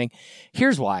awkward timing.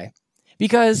 Here's why: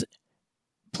 because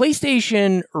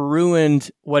PlayStation ruined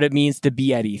what it means to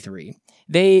be at E3.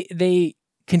 They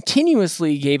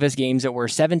continuously gave us games that were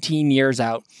 17 years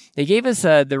out. They gave us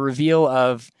the reveal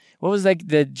of, what was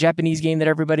the Japanese game that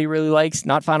everybody really likes?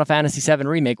 Not Final Fantasy VII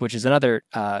Remake, which is another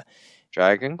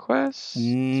Dragon Quest?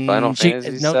 Final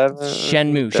Fantasy VII?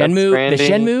 Shenmue. The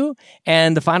Shenmue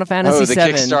and the Final Fantasy VII. The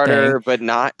Kickstarter, thing. But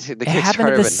not the Kickstarter. It happened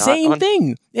at the same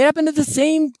thing. It happened at the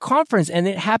same conference, and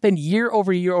it happened year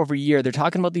over year over year. They're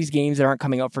talking about these games that aren't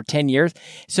coming out for 10 years.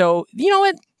 So, you know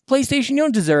what? PlayStation, you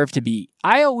don't deserve to be.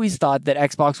 I always thought that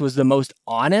Xbox was the most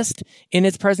honest in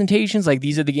its presentations. Like,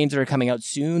 these are the games that are coming out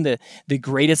soon, the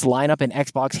greatest lineup in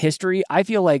Xbox history. I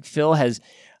feel like Phil has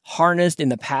harnessed in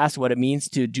the past what it means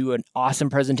to do an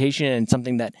awesome presentation and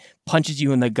something that punches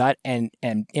you in the gut and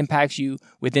impacts you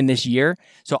within this year.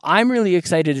 So I'm really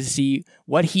excited to see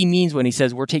what he means when he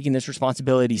says we're taking this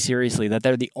responsibility seriously, that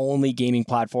they're the only gaming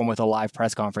platform with a live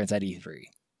press conference at E3.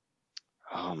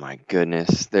 Oh my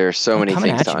goodness. There are so many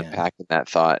things to unpack in that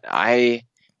thought. I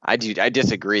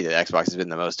disagree that Xbox has been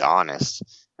the most honest.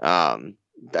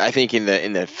 I think in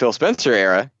the Phil Spencer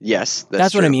era, yes,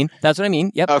 that's what I mean. That's what I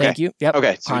mean. Yep. Okay. Thank you. Yep.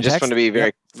 Okay. So I just want to be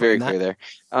very clear there.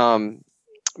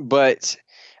 But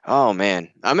oh man,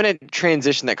 I'm going to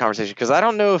transition that conversation because I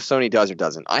don't know if Sony does or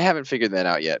doesn't. I haven't figured that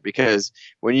out yet, because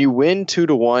when you win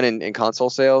 2-1 in console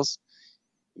sales,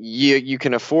 you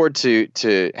can afford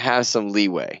to have some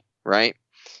leeway, right?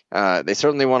 They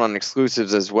certainly won on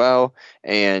exclusives as well,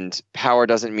 and power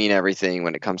doesn't mean everything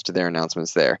when it comes to their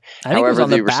announcements there. I think it was on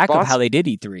the back of how they did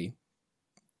E3.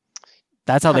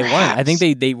 That's how they won. I think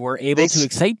they were able to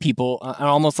excite people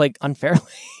almost like unfairly.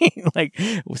 Like,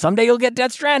 someday you'll get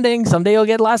Death Stranding, someday you'll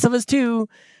get Last of Us 2.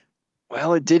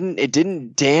 Well, it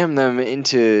didn't damn them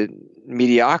into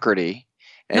mediocrity.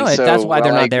 And that's why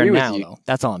they're not there now, though.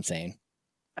 That's all I'm saying.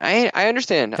 I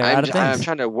understand. I'm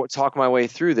trying to talk my way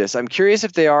through this. I'm curious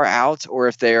if they are out or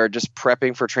if they are just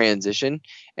prepping for transition.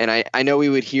 And I know we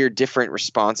would hear different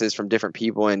responses from different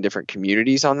people in different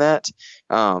communities on that,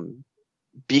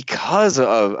 because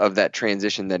of that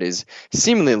transition that is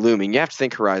seemingly looming. You have to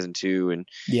think Horizon 2 and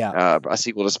a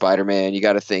sequel to Spider-Man. You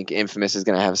got to think Infamous is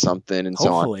going to have something and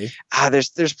Hopefully. So on.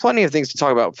 There's plenty of things to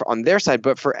talk about on their side,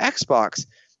 but for Xbox,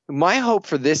 my hope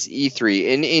for this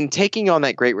E3, in taking on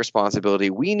that great responsibility,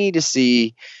 we need to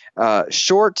see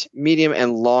short, medium,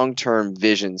 and long-term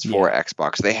visions for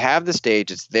Xbox. They have the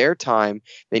stage. It's their time.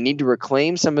 They need to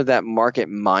reclaim some of that market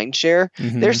mindshare.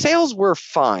 Mm-hmm. Their sales were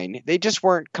fine. They just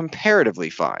weren't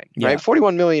comparatively fine, right?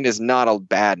 41 million is not a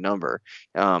bad number,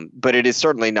 but it is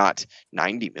certainly not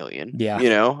 90 million,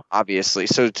 obviously.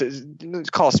 So to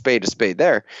call a spade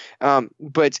there.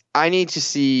 But I need to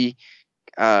see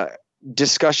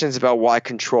discussions about why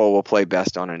Control will play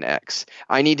best on an X.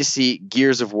 I need to see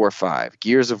Gears of War 5,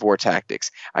 Gears of War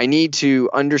Tactics. I need to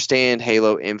understand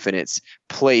Halo Infinite's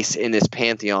place in this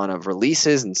pantheon of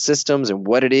releases and systems and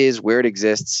what it is, where it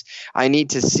exists. I need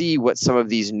to see what some of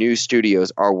these new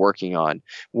studios are working on.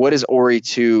 What is Ori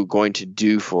 2 going to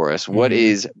do for us? What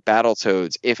is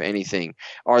Battletoads, if anything?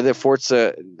 Are the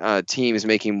Forza teams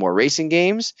making more racing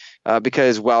games?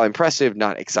 Because while impressive,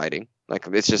 not exciting. Like,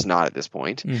 it's just not at this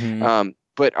point.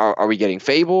 But are we getting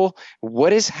Fable?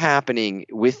 What is happening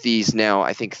with these now,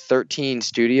 I think, 13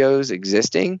 studios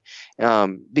existing?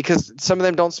 Because some of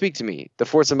them don't speak to me. The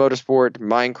Forza Motorsport,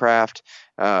 Minecraft,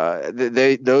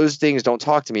 those things don't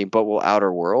talk to me, but will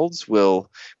Outer Worlds, will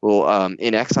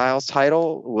In Exile's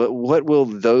title, what will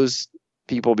those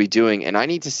people be doing? And I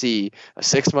need to see a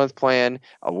 6-month plan,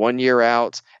 a 1 year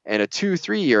out, and a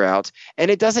 2-3 year out.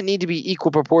 And it doesn't need to be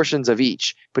equal proportions of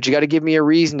each, but you got to give me a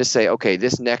reason to say, okay,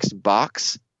 this next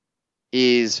box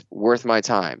is worth my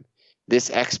time. This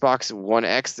Xbox One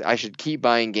X, I should keep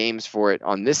buying games for it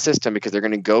on this system because they're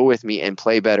going to go with me and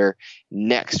play better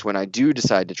next when I do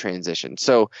decide to transition.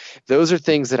 So those are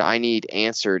things that I need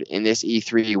answered in this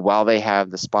E3 while they have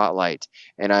the spotlight.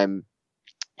 And I'm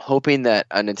hoping that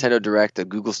a Nintendo Direct, a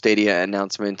Google Stadia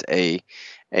announcement, a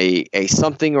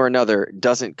something or another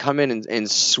doesn't come in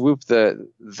and swoop the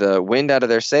wind out of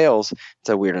their sails. It's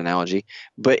a weird analogy,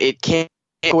 but it can't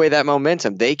take away that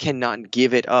momentum. They cannot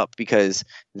give it up because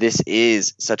this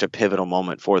is such a pivotal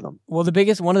moment for them. Well,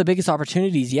 one of the biggest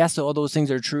opportunities, yes, all those things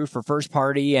are true for first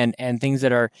party and things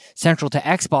that are central to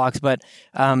Xbox, but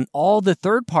all the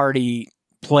third party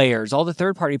players, all the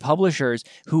third-party publishers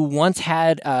who once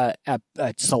had a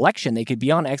selection, they could be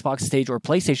on Xbox stage or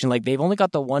PlayStation, like they've only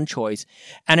got the one choice.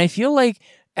 And I feel like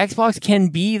Xbox can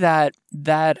be that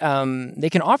they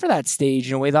can offer that stage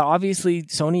in a way that obviously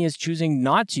Sony is choosing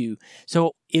not to.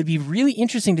 So it'd be really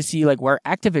interesting to see like where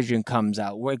Activision comes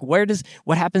out. Like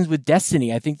what happens with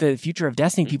Destiny? I think the future of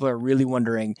Destiny people are really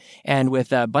wondering. And with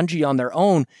Bungie on their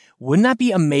own, wouldn't that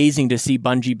be amazing to see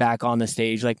Bungie back on the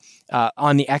stage, like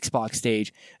on the Xbox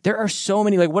stage? There are so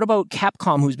many. Like, what about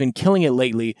Capcom, who's been killing it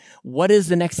lately? What is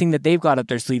the next thing that they've got up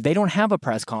their sleeve? They don't have a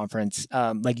press conference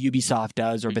like Ubisoft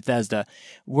does or Bethesda.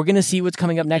 We're gonna see what's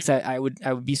coming up next. I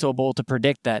would be so bold to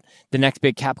predict that the next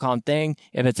big Capcom thing,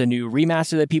 if it's a new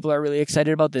remaster that people are really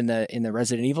excited about in the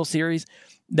Resident Evil series,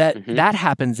 that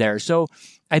happens there. So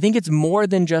I think it's more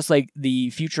than just like the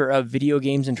future of video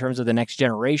games in terms of the next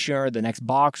generation or the next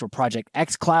box or Project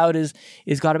X Cloud is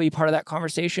got to be part of that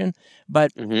conversation.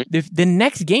 But the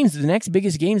next games, the next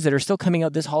biggest games that are still coming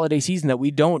out this holiday season that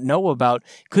we don't know about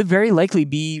could very likely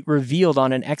be revealed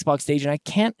on an Xbox stage. And I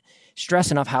can't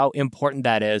stress enough how important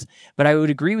that is. But I would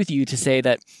agree with you to say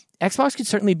that Xbox could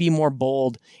certainly be more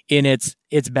bold in its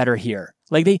better here.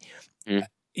 Like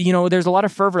there's a lot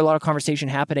of fervor, a lot of conversation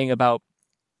happening about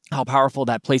how powerful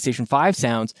that PlayStation 5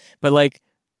 sounds. But like,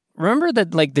 remember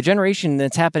that like the generation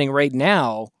that's happening right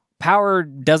now, power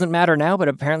doesn't matter now, but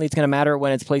apparently it's going to matter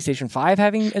when it's PlayStation 5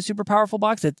 having a super powerful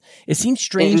box. It seems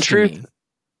strange to me.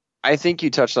 I think you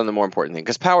touched on the more important thing,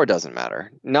 because power doesn't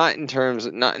matter, not in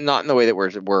the way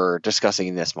that we're discussing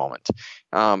in this moment.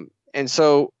 And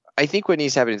so I think what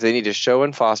needs to happen is they need to show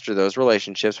and foster those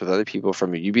relationships with other people,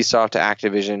 from Ubisoft to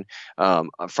Activision,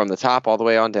 from the top all the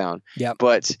way on down. Yep.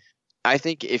 But I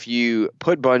think if you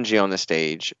put Bungie on the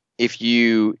stage, if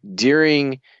you,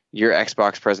 during your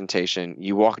Xbox presentation,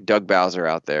 you walk Doug Bowser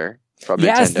out there from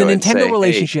Nintendo, the Nintendo say,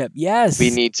 relationship. Hey, yes,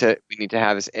 we need to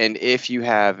have this. And if you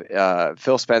have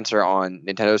Phil Spencer on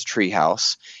Nintendo's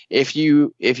Treehouse, if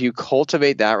you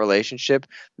cultivate that relationship,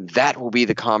 that will be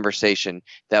the conversation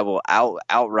that will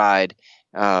outride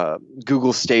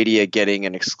Google Stadia getting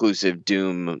an exclusive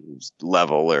Doom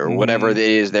level or whatever it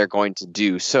is they're going to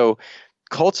do. So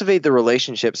cultivate the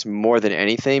relationships more than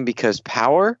anything, because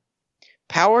power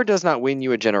does not win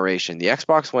you a generation. The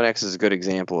Xbox One X is a good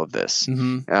example of this.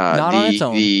 Not on its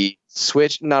own. The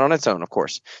Switch, not on its own, of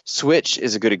course. Switch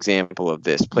is a good example of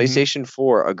this. PlayStation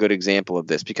 4, a good example of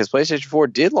this, because PlayStation 4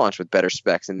 did launch with better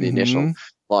specs in the initial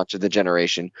launch of the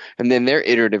generation. And then their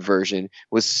iterative version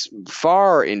was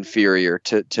far inferior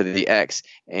to the X.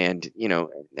 And,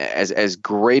 as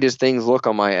great as things look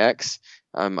on my X,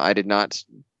 I did not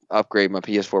upgrade my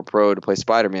PS4 Pro to play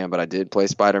Spider-Man, but I did play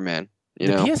Spider-Man. The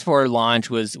PS4 launch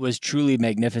was truly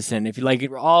magnificent. If you like,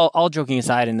 all joking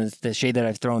aside, and the shade that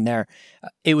I've thrown there,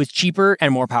 it was cheaper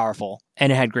and more powerful,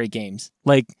 and it had great games.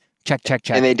 Like check.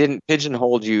 And they didn't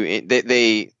pigeonhole you.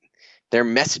 Their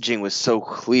messaging was so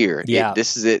clear. Yeah,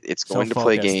 this is it. It's going to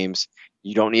play games.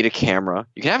 You don't need a camera.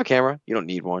 You can have a camera. You don't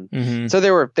need one. Mm-hmm. So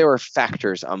there were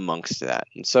factors amongst that,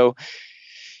 and so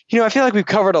I feel like we've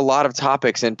covered a lot of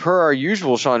topics, and per our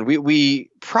usual, Sean, we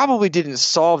probably didn't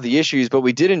solve the issues, but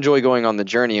we did enjoy going on the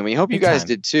journey, and we hope you guys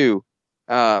did too.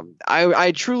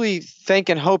 I truly think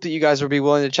and hope that you guys will be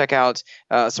willing to check out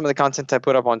some of the content I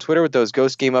put up on Twitter with those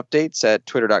Ghost game updates at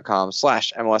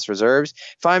twitter.com/MLS Reserves.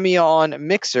 Find me on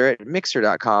Mixer at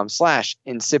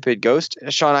mixer.com/InsipidGhost.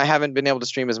 Sean, I haven't been able to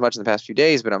stream as much in the past few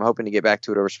days, but I'm hoping to get back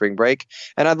to it over spring break.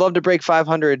 And I'd love to break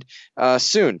 500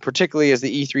 soon, particularly as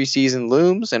the E3 season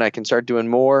looms and I can start doing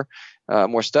more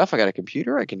stuff. I got a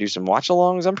computer. I can do some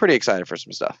watch-alongs. I'm pretty excited for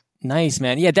some stuff. Nice,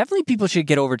 man. Yeah, definitely people should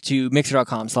get over to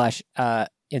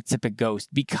mixer.com/InsipidGhost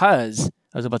because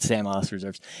I was about to say MLS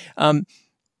Reserves.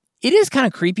 It is kind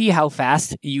of creepy how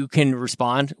fast you can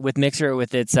respond with Mixer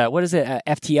with its,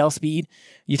 FTL speed.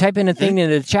 You type in a thing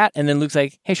into the chat and then Luke's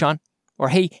like, hey, Sean, or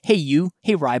hey, you,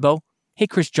 hey, Rybo. Hey,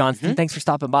 Chris Johnston, thanks for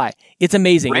stopping by. It's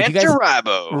amazing. Rancher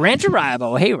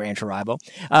Rybo. Hey, Rancher Rybo.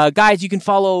 Guys, you can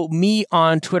follow me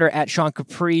on Twitter at Sean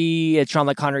Capri. It's Sean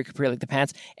like Connery, Capri like the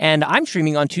pants. And I'm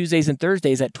streaming on Tuesdays and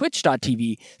Thursdays at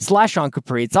twitch.tv/Sean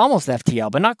Capri. It's almost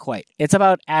FTL, but not quite. It's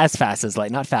about as fast as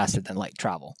light, not faster than light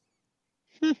travel.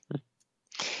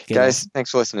 Guys,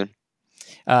 thanks for listening.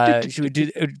 Should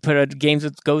we put a Games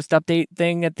with Ghost update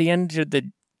thing at the end? Should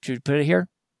we put it here?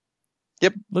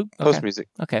 Yep. Luke? Okay. Post music.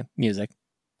 Okay, music.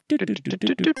 Hey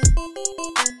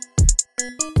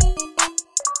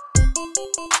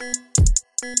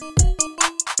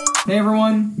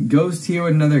everyone, Ghost here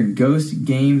with another Ghost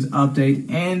Games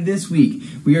update, and this week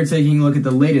we are taking a look at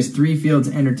the latest Three Fields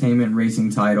Entertainment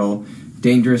racing title,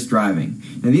 Dangerous Driving.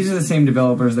 Now these are the same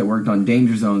developers that worked on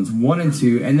Danger Zones 1 and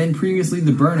 2, and then previously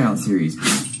the Burnout series.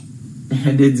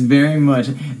 And it's very much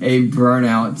a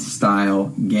Burnout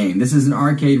style game. This is an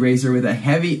arcade racer with a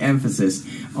heavy emphasis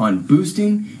on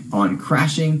boosting, on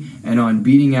crashing, and on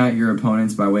beating out your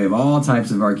opponents by way of all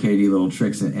types of arcadey little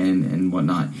tricks and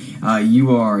whatnot.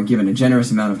 You are given a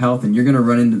generous amount of health, and you're going to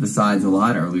run into the sides a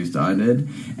lot, or at least I did.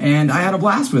 And I had a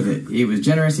blast with it. It was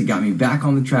generous. It got me back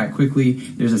on the track quickly.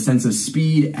 There's a sense of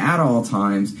speed at all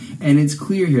times. And it's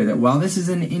clear here that while this is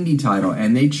an indie title,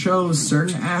 and they chose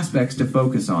certain aspects to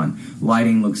focus on,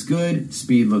 lighting looks good,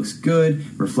 speed looks good,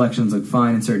 reflections look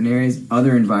fine in certain areas,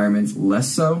 other environments less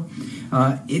so.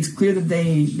 It's clear that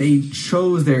they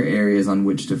chose their areas on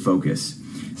which to focus.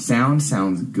 Sound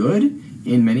sounds good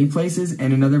in many places,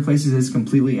 and in other places is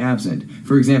completely absent.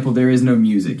 For example, there is no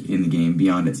music in the game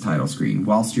beyond its title screen.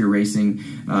 Whilst you're racing,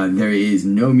 there is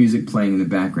no music playing in the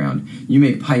background. You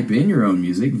may pipe in your own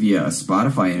music via a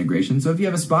Spotify integration, so if you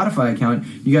have a Spotify account,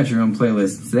 you got your own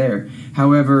playlists there.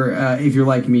 However, if you're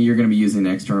like me, you're going to be using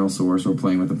an external source or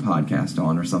playing with a podcast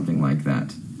on or something like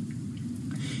that.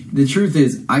 The truth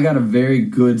is, I got a very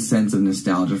good sense of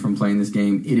nostalgia from playing this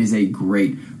game. It is a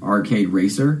great arcade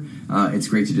racer. It's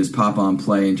great to just pop on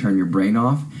play and turn your brain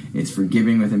off. It's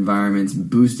forgiving with environments.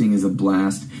 Boosting is a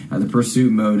blast. The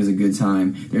pursuit mode is a good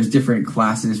time. There's different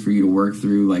classes for you to work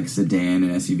through, like sedan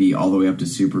and SUV, all the way up to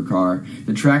supercar.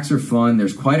 The tracks are fun.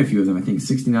 There's quite a few of them. I think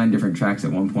 69 different tracks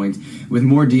at one point, with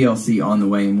more DLC on the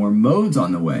way and more modes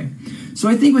on the way. So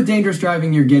I think with Dangerous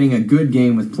Driving, you're getting a good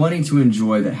game with plenty to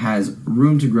enjoy that has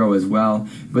room to grow as well.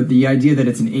 But the idea that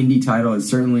it's an indie title, it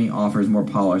certainly offers more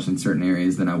polish in certain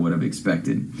areas than I would have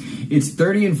expected. It's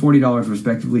 $30 and $40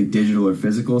 respectively, digital or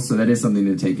physical, so that is something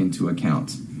to take into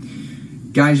account.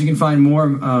 Guys, you can find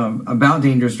more about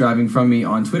Dangerous Driving from me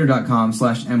on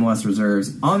twitter.com/MLS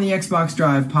Reserves, on the Xbox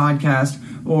Drive podcast,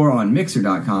 or on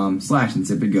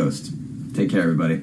mixer.com/InsipidGhost. Take care, everybody.